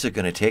 What is it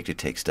going to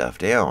take stuff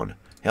down?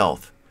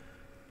 Health.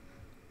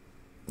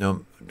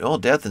 No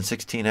death in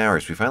 16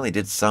 hours. We finally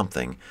did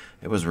something.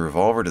 It was a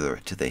revolver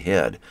to the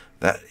head.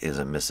 That is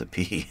a Miss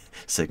P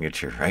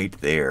signature right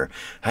there.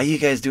 How you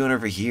guys doing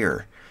over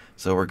here?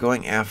 So we're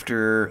going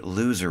after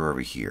loser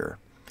over here.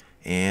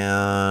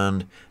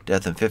 And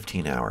death in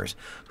 15 hours.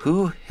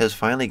 Who has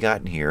finally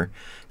gotten here?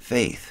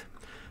 Faith.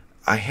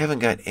 I haven't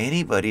got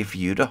anybody for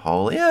you to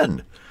haul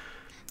in.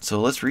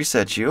 So let's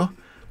reset you.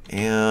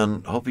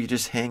 And hope you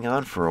just hang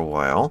on for a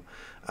while.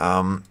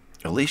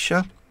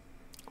 Alicia,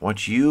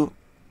 once you...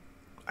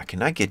 I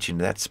cannot get you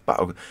into that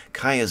spot.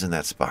 Kaya's in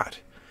that spot.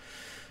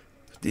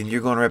 Then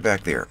you're going right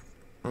back there.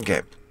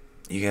 Okay.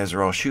 You guys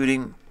are all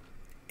shooting.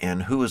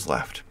 And who is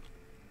left?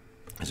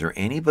 Is there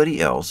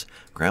anybody else?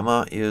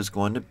 Grandma is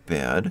going to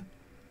bed.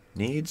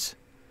 Needs?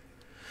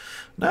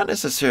 Not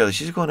necessarily.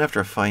 She's going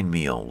after a fine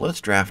meal. Let's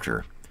draft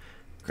her.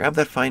 Grab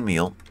that fine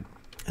meal.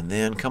 And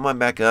then come on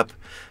back up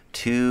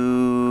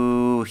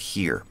to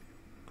here.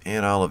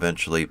 And I'll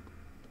eventually...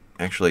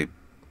 Actually,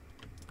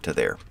 to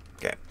there.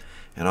 Okay.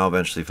 And I'll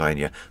eventually find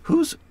you.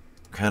 Who's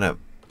kind of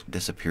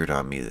disappeared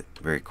on me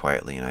very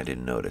quietly and I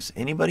didn't notice?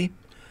 Anybody?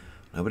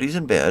 Nobody's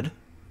in bed.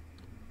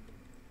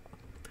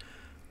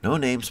 No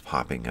names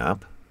popping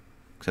up.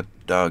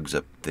 Except dogs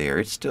up there.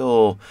 It's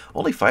still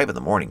only 5 in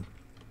the morning.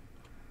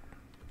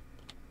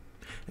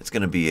 It's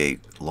going to be a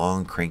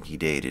long, cranky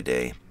day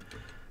today.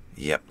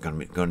 Yep,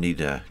 gonna need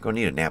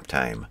a nap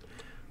time.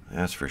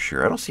 That's for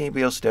sure. I don't see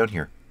anybody else down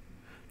here.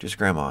 Just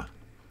Grandma.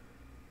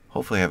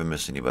 Hopefully I haven't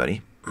missed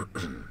anybody.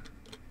 About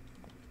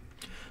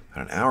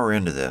an hour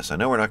into this. I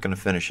know we're not going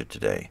to finish it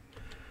today.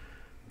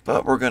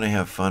 But we're going to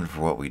have fun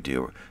for what we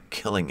do. We're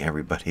killing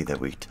everybody that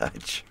we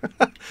touch.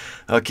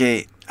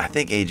 Okay, I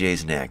think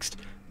AJ's next.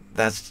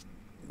 That's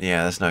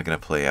not going to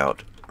play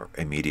out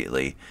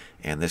immediately,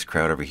 and this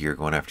crowd over here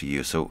going after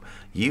you. So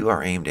you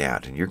are aimed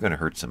at, and you're going to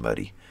hurt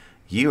somebody.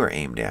 You are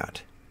aimed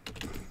at.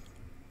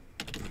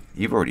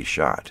 You've already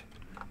shot.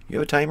 You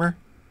have a timer?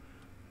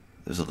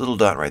 There's a little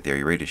dot right there.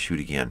 You're ready to shoot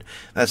again.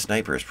 That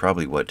sniper is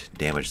probably what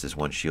damaged this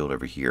one shield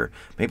over here.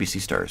 Maybe sea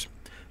stars.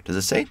 Does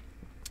it say?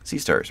 Sea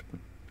stars.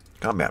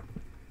 Combat.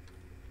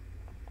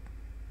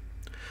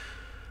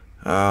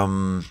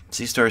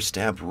 Sea stars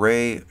stabbed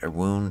Ray. A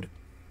wound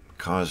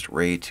caused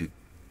Ray to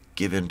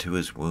give in to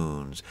his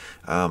wounds.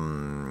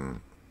 Yeah,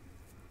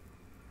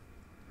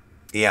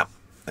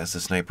 that's the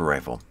sniper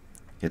rifle.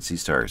 Hit sea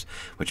stars,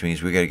 which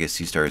means we got to get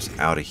sea stars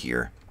out of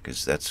here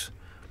because that's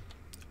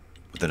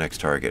the next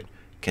target.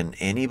 Can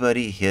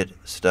anybody hit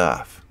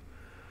stuff?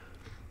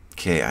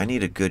 Okay, I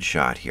need a good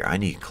shot here. I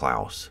need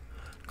Klaus.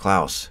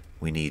 Klaus,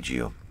 we need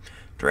you.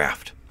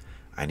 Draft.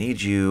 I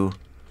need you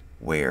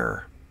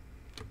where?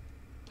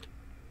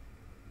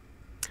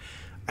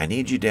 I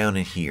need you down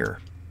in here.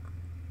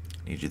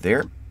 Need you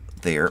there.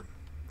 There.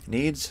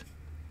 Needs.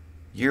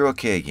 You're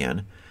okay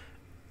again.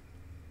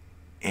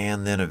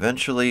 And then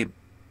eventually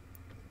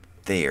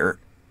there.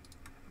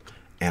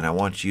 And I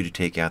want you to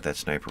take out that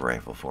sniper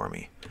rifle for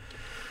me.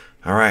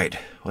 Alright,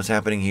 what's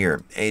happening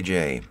here?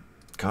 AJ,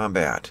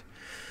 combat.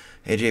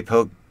 AJ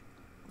poked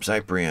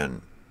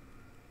Cyprian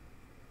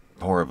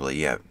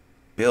horribly, yeah.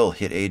 Bill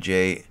hit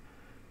AJ.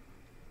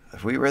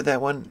 Have we read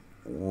that one?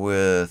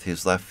 With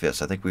his left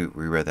fist. I think we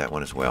read that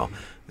one as well.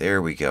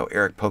 There we go.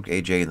 Eric poked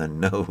AJ in the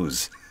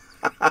nose.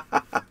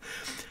 I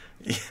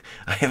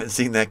haven't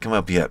seen that come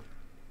up yet.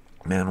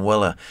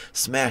 Manuela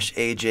smashed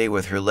AJ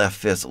with her left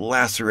fist,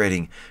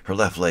 lacerating her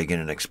left leg in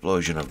an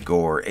explosion of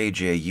gore.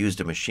 AJ used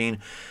a machine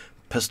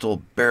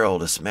pistol barrel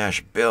to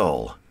smash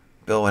Bill.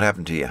 Bill, what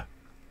happened to you?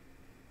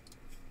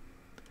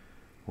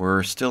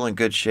 We're still in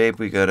good shape.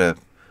 We got a...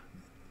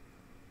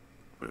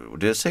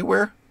 Did it say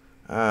where?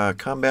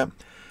 Combat.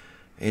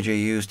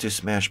 AJ used to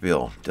smash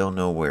Bill. Don't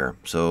know where.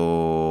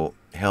 So,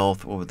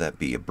 health, what would that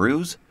be? A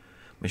bruise?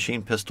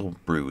 Machine pistol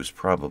bruise,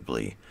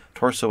 probably.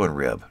 Torso and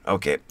rib.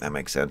 Okay, that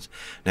makes sense.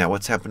 Now,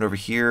 what's happened over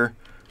here?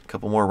 A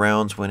couple more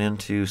rounds went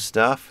into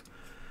stuff.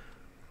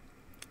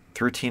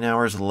 13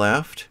 hours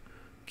left.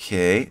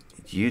 Okay,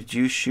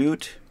 you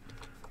shoot.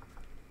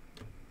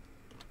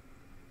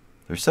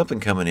 There's something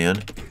coming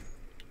in.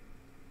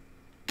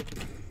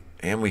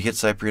 And we hit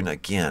Cyprian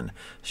again.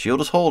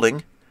 Shield is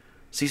holding.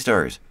 Sea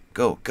stars.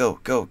 Go, go,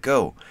 go,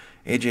 go.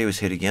 AJ was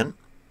hit again.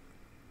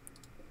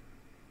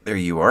 There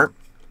you are.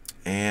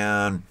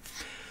 And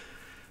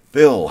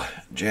Bill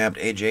jabbed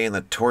AJ in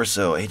the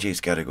torso. AJ's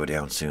got to go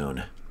down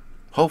soon.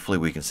 Hopefully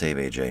we can save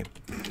AJ.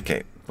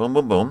 Okay, boom,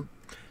 boom, boom.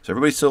 So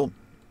everybody's still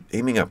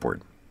aiming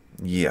upward.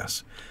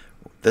 Yes.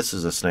 This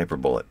is a sniper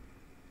bullet.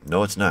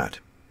 No, it's not.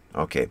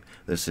 Okay,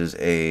 this is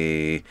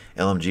a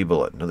LMG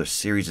bullet. Another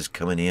series is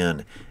coming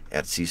in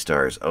at Sea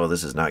Stars. Oh,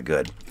 this is not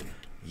good.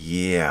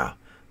 Yeah,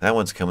 that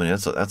one's coming in.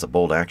 That's a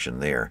bold action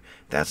there.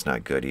 That's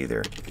not good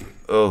either.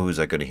 Oh, who's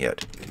that going to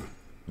hit?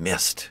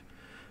 Missed.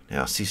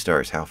 Now, Sea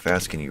Stars, how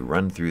fast can you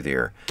run through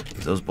there?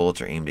 Those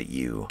bullets are aimed at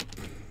you.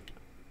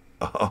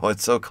 Oh,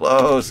 it's so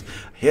close.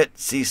 Hit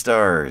Sea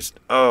Stars.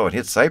 Oh, it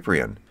hit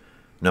Cyprian.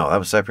 No, that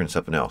was Cyprian,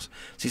 something else.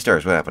 Sea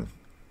Stars, what happened?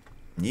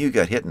 You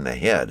got hit in the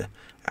head.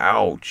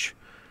 Ouch.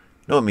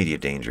 No immediate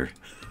danger.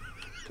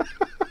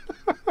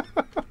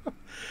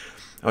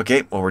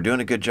 Okay, well, we're doing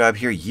a good job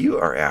here. You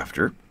are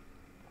after.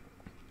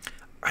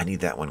 I need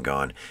that one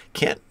gone.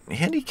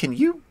 Handy, can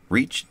you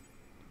reach?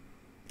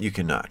 You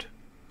cannot.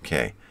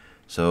 Okay,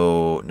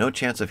 so no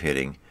chance of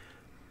hitting.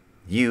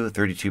 You,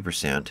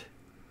 32%.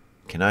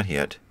 Cannot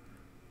hit.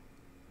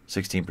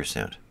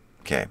 16%.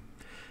 Okay.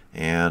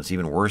 And it's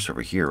even worse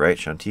over here, right?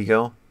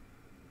 Shantigo?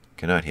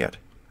 Cannot hit.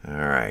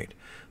 Alright.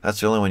 That's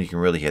the only one you can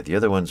really hit. The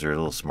other ones are a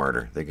little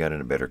smarter. They got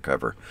in a better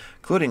cover.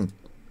 Including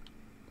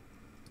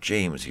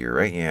James here,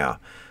 right? Yeah.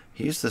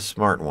 He's the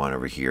smart one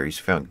over here. He's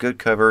found good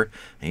cover,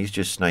 and he's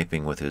just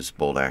sniping with his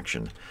bolt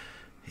action.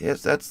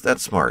 Yes,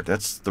 that's smart.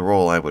 That's the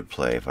role I would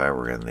play if I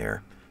were in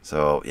there.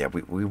 So, yeah,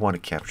 we want to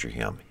capture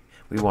him.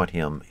 We want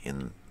him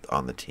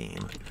on the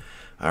team.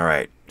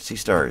 Alright. Sea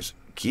Stars.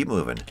 Keep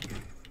moving.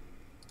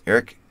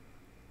 Eric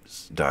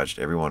dodged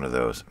every one of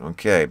those.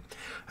 Okay.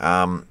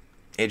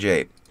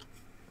 AJ.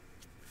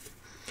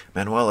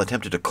 Manuel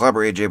attempted to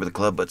clobber AJ with a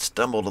club, but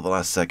stumbled at the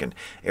last second.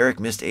 Eric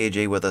missed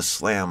AJ with a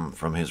slam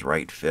from his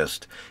right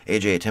fist.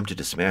 AJ attempted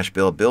to smash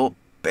Bill. Bill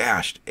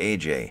bashed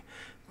AJ,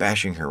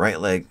 bashing her right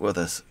leg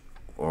with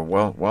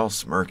while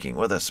smirking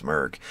with a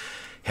smirk.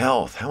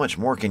 Health. How much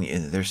more can you?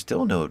 There's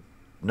still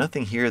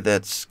nothing here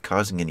that's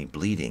causing any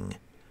bleeding.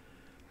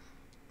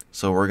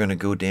 So we're going to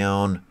go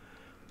down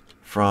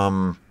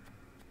from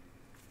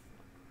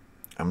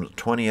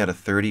 20 out of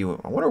 30.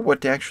 I wonder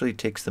what actually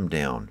takes them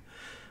down.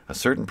 A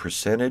certain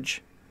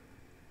percentage,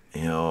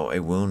 a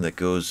wound that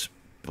goes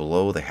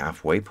below the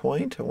halfway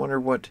point. I wonder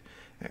what.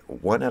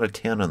 1 out of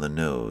 10 on the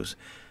nose.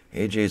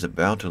 AJ's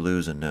about to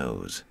lose a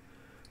nose.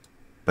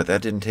 But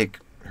that didn't take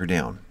her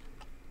down.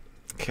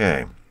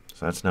 Okay,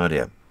 so that's not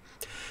it.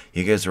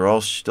 You guys are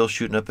all still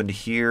shooting up into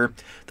here.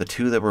 The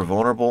two that were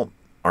vulnerable,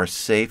 are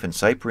safe, and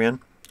Cyprian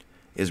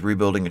is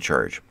rebuilding a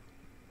charge.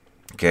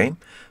 Okay,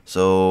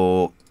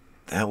 so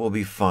that will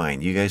be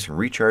fine. You guys can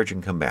recharge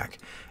and come back.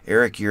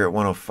 Eric, you're at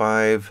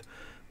 105.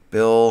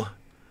 Bill,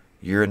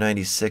 you're at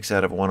 96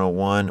 out of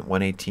 101,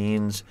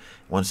 118s,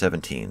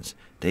 117s.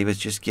 David's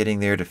just getting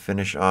there to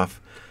finish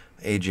off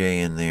AJ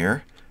in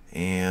there.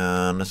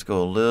 And let's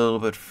go a little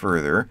bit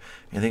further.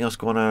 Anything else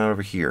going on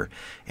over here?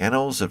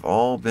 Animals have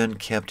all been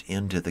kept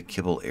into the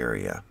kibble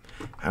area.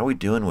 How are we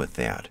doing with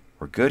that?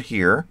 We're good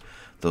here,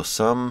 though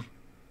some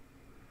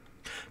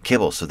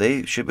kibble. So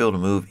they should be able to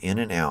move in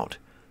and out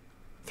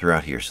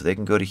throughout here. So they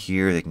can go to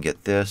here, they can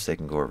get this, they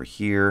can go over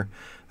here.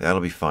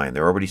 That'll be fine.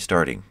 They're already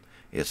starting.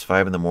 It's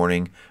 5 in the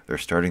morning. They're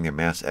starting their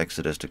mass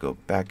exodus to go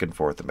back and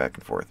forth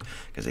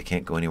because they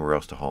can't go anywhere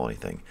else to haul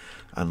anything.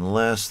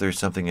 Unless there's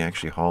something to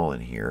actually haul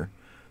in here.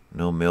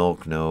 No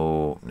milk,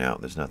 no,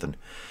 there's nothing.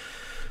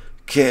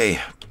 Okay,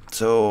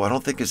 so I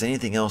don't think there's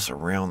anything else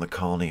around the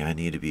colony I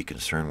need to be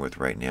concerned with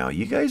right now.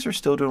 You guys are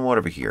still doing what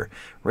over here?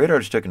 Radar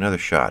just took another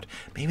shot.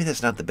 Maybe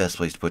that's not the best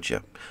place to put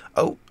you.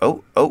 Oh,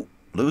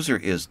 loser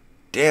is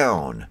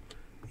down.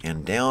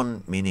 And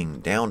down meaning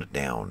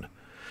down.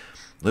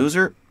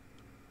 Loser,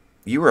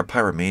 you were a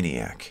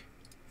pyromaniac.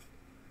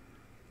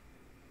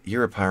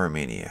 You're a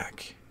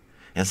pyromaniac.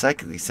 And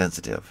psychically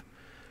sensitive.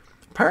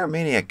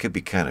 Pyromaniac could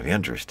be kind of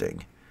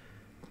interesting,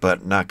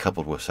 but not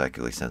coupled with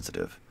psychically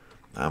sensitive.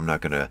 I'm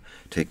not going to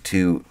take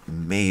two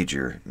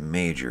major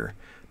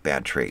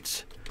bad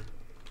traits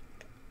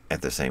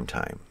at the same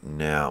time.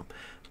 No.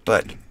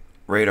 But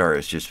Radar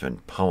has just been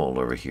pummeled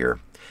over here.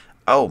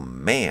 Oh,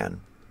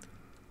 man.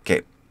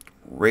 Okay.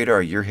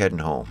 Radar, you're heading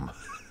home.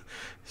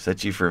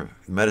 Set you for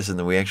medicine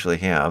that we actually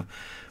have.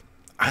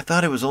 I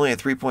thought it was only a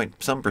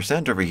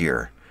 3-point-some% over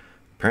here.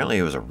 Apparently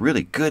it was a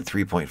really good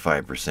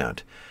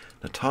 3.5%.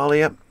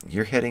 Natalia,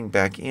 you're heading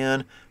back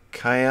in.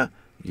 Kaya,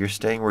 you're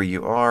staying where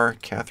you are.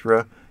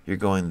 Kathra, you're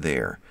going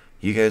there.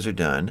 You guys are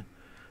done.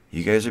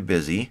 You guys are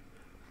busy.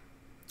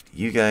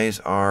 You guys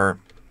are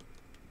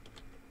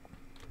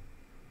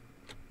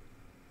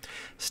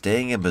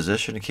staying in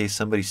position in case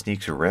somebody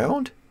sneaks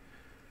around?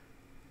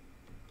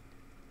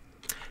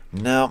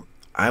 No,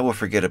 I will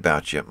forget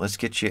about you. Let's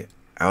get you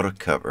out of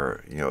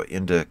cover,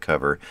 into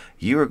cover.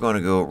 You are going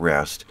to go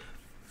rest.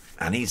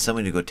 I need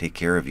somebody to go take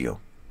care of you.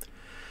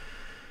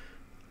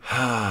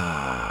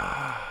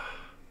 I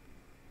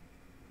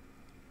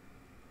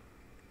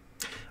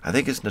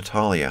think it's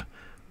Natalia.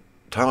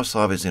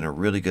 Tomislav is in a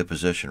really good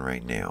position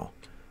right now.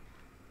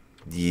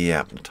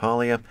 Yeah,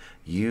 Natalia,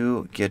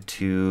 you get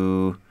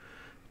to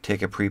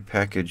take a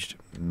prepackaged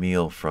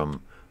meal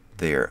from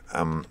there.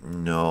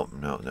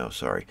 No,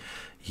 sorry.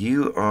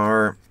 You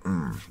are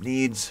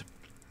needs.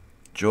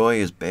 Joy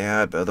is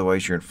bad, but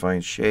otherwise you're in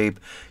fine shape.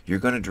 You're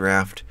going to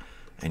draft,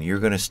 and you're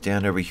going to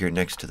stand over here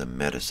next to the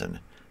medicine.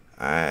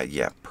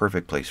 Yeah,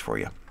 perfect place for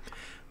you.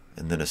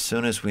 And then as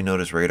soon as we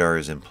notice Radar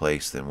is in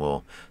place, then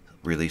we'll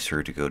release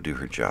her to go do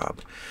her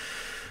job.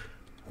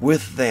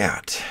 With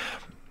that,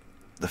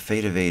 the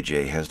fate of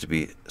AJ has to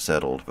be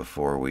settled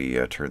before we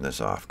turn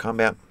this off.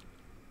 Combat.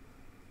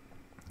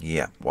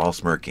 Yeah, while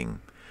smirking.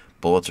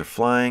 Bullets are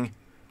flying,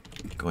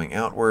 going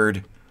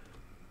outward.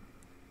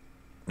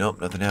 Nope,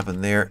 nothing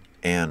happened there.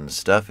 And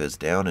stuff is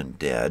down and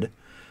dead.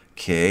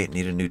 Okay,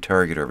 need a new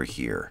target over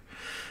here.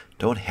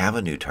 Don't have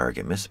a new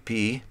target. Miss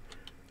P.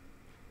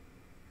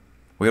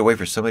 We gotta wait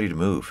for somebody to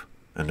move.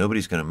 And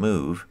nobody's gonna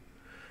move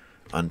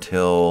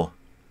until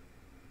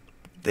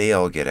they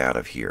all get out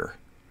of here.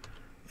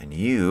 And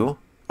you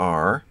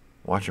are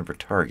watching for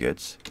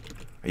targets.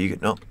 Are you?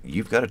 No,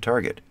 you've got a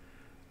target.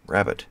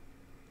 Rabbit.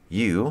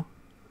 You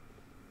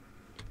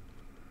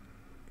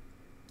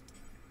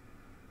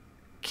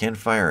can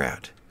fire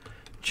at.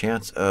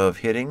 Chance of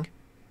hitting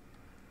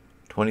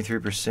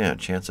 23%.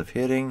 Chance of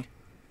hitting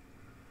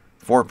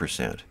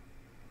 4%.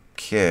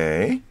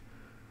 Okay.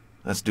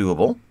 That's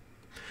doable.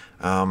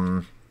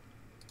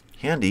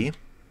 Handy.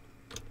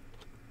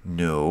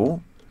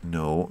 No.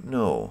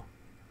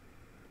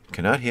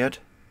 Cannot hit.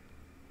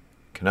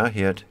 Cannot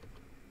hit.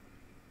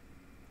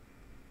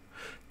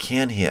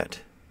 Can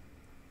hit.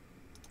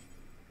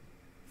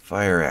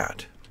 Fire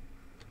at.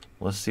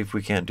 Let's see if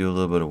we can't do a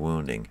little bit of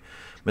wounding.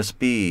 Miss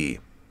B.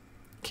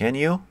 Can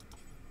you?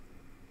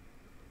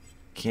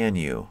 Can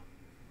you?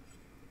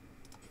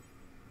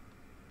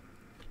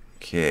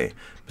 Okay.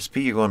 Miss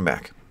B, you're going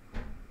back.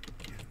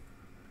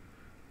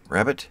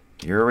 Rabbit,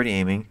 you're already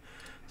aiming.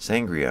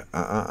 Sangria,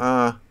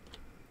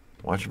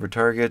 Watching for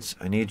targets.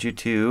 I need you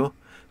to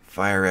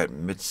fire at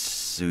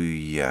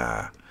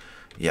Mitsuya.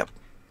 Yep.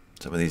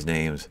 Some of these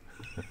names.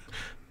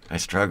 I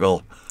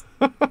struggle.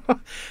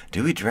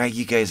 Do we drag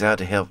you guys out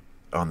to help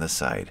on this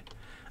side?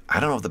 I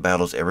don't know if the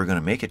battle's ever going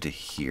to make it to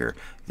here.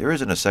 There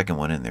isn't a second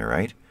one in there,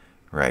 right?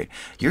 Right.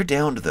 You're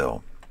downed,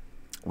 though.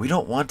 We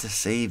don't want to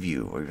save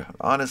you.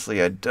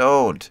 Honestly, I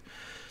don't.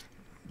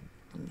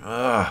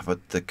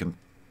 But the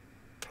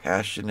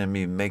compassion in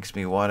me makes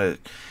me want to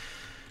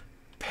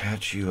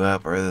patch you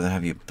up rather than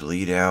have you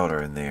bleed out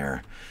or in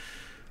there.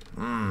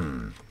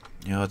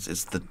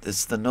 It's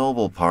the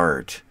noble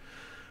part.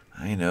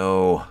 I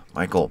know.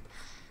 Michael.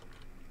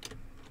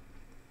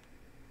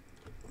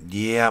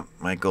 Yeah,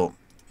 Michael.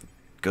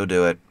 Go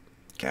do it.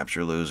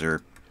 Capture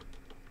loser.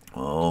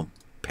 Oh,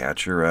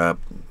 patch her up.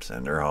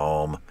 Send her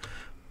home.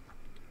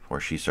 Before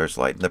she starts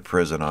lighting the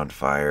prison on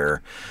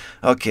fire.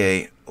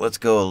 Okay, let's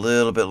go a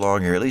little bit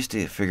longer. At least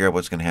to figure out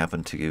what's going to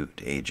happen to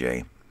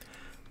AJ.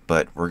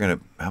 But we're going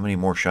to... How many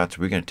more shots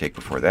are we going to take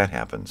before that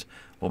happens?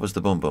 What was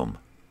the boom boom?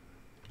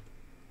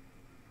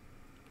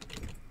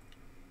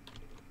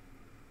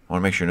 I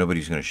want to make sure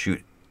nobody's going to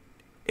shoot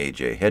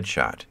AJ.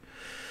 Headshot.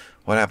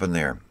 What happened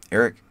there?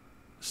 Eric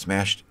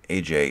smashed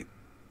AJ,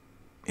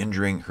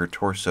 injuring her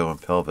torso and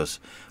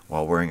pelvis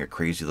while wearing a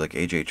crazy look.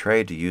 AJ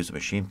tried to use a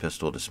machine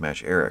pistol to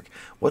smash Eric.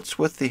 What's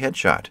with the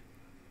headshot?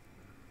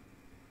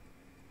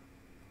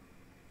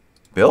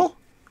 Bill?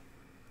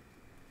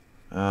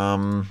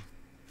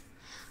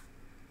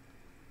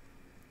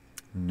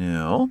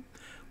 No.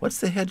 What's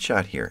the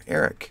headshot here?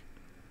 Eric.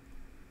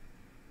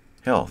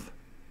 Health.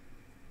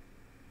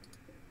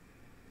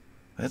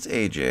 That's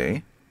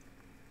AJ.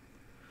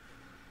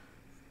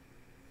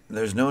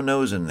 There's no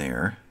nose in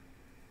there.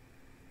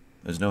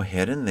 There's no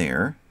head in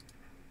there.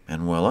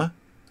 Manuela?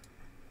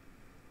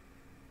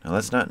 No,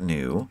 that's not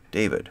new.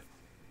 David?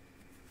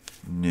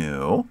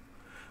 No.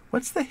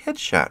 What's the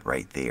headshot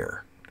right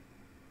there?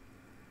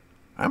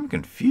 I'm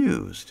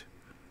confused.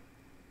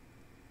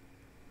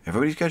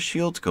 Everybody's got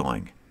shields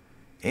going.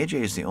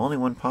 AJ is the only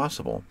one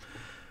possible.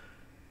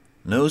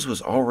 Nose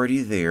was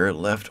already there.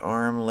 Left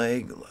arm,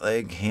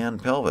 leg,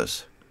 hand,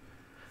 pelvis.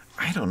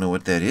 I don't know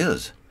what that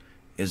is.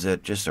 Is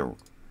that just a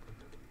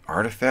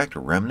artifact, a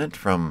remnant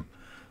from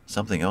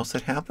something else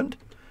that happened?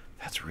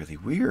 That's really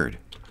weird.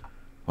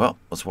 Well,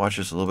 let's watch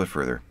this a little bit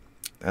further.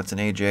 That's an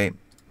AJ.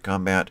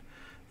 Combat.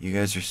 You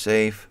guys are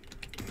safe.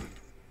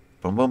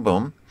 Boom, boom,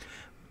 boom.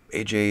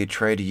 AJ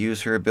tried to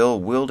use her. Bill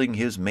wielding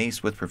his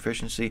mace with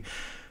proficiency.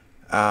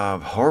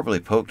 Horribly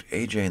poked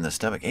AJ in the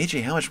stomach.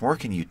 AJ, how much more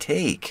can you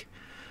take?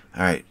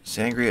 Alright,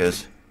 Sangria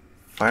is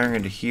firing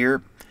into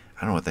here.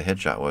 I don't know what the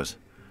headshot was.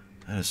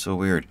 That is so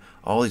weird.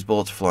 All these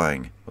bullets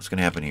flying. What's going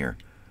to happen here?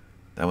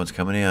 That one's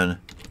coming in.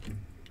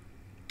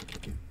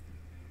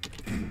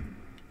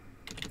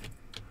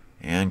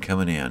 And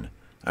coming in.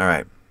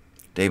 Alright.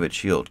 David,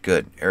 shield.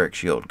 Good. Eric,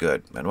 shield.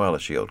 Good. Manuela,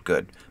 shield.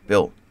 Good.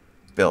 Bill.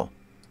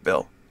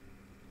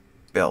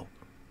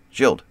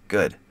 Shield.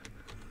 Good.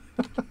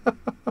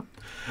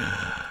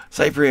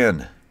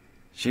 Cyprian.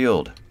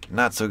 Shield.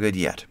 Not so good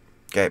yet.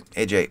 Okay.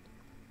 AJ.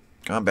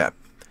 Combat.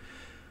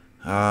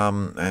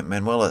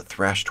 Manuela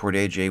thrashed toward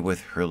AJ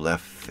with her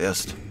left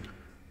fist.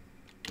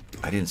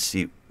 I didn't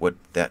see what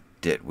that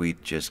did. We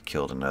just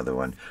killed another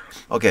one.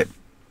 Okay.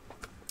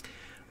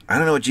 I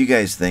don't know what you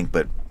guys think,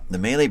 but the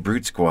melee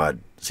brute squad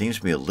seems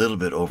to be a little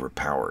bit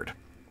overpowered.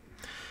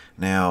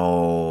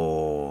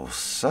 Now,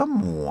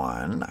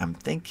 someone, I'm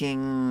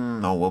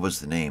thinking, oh, what was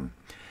the name?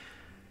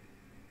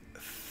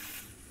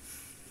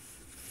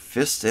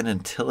 Fist and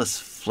Antilles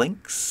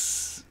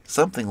Flinks?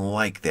 Something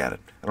like that. I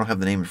don't have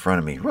the name in front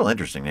of me. Real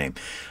interesting name.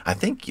 I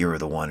think you're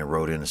the one who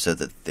wrote in and said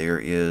that there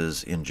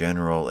is, in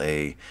general,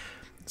 a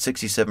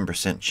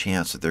 67%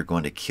 chance that they're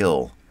going to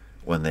kill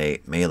when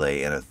they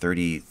melee and a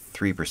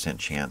 33%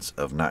 chance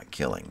of not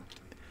killing.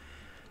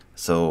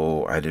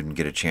 So I didn't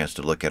get a chance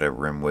to look at a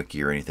Rim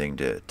Wiki or anything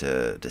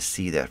to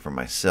see that for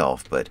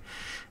myself, but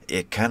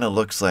it kind of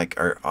looks like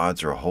our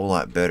odds are a whole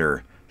lot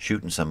better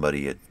shooting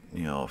somebody at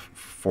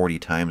 40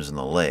 times in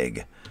the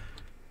leg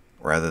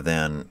rather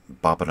than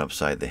bopping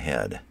upside the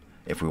head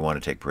if we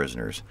want to take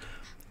prisoners.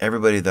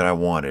 Everybody that I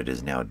wanted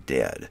is now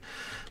dead.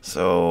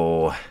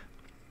 So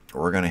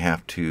we're going to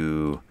have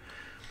to...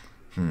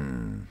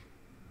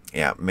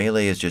 Yeah,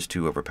 melee is just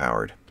too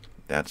overpowered.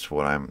 That's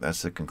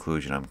the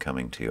conclusion I'm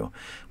coming to.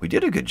 We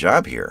did a good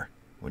job here.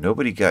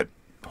 Nobody got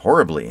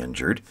horribly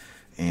injured,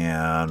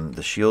 and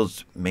the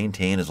shields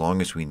maintained as long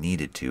as we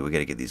needed to. We got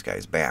to get these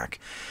guys back.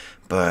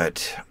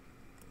 But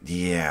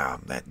yeah,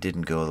 that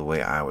didn't go the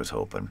way I was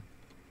hoping.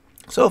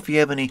 So if you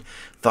have any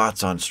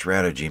thoughts on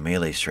strategy,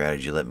 melee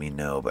strategy, let me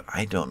know. But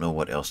I don't know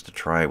what else to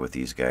try with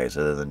these guys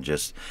other than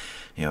just,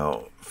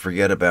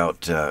 forget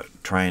about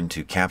trying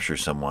to capture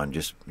someone.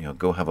 Just,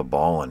 go have a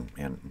ball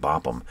and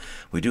bop them.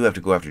 We do have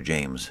to go after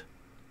James.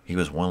 He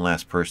was one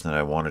last person that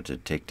I wanted to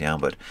take down,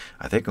 but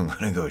I think I'm going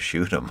to go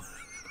shoot him.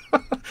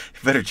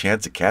 Better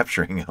chance of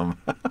capturing him.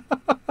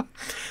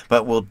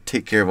 But we'll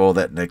take care of all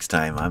that next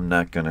time. I'm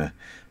not going to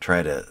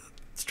try to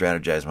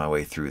strategize my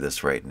way through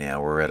this right now.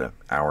 We're at an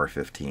hour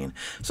 15.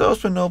 So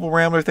it's been Noble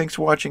Rambler. Thanks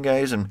for watching,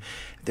 guys. And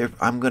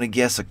I'm going to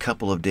guess a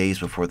couple of days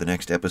before the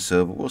next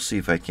episode, but we'll see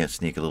if I can't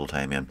sneak a little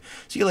time in.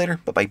 See you later.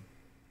 Bye-bye.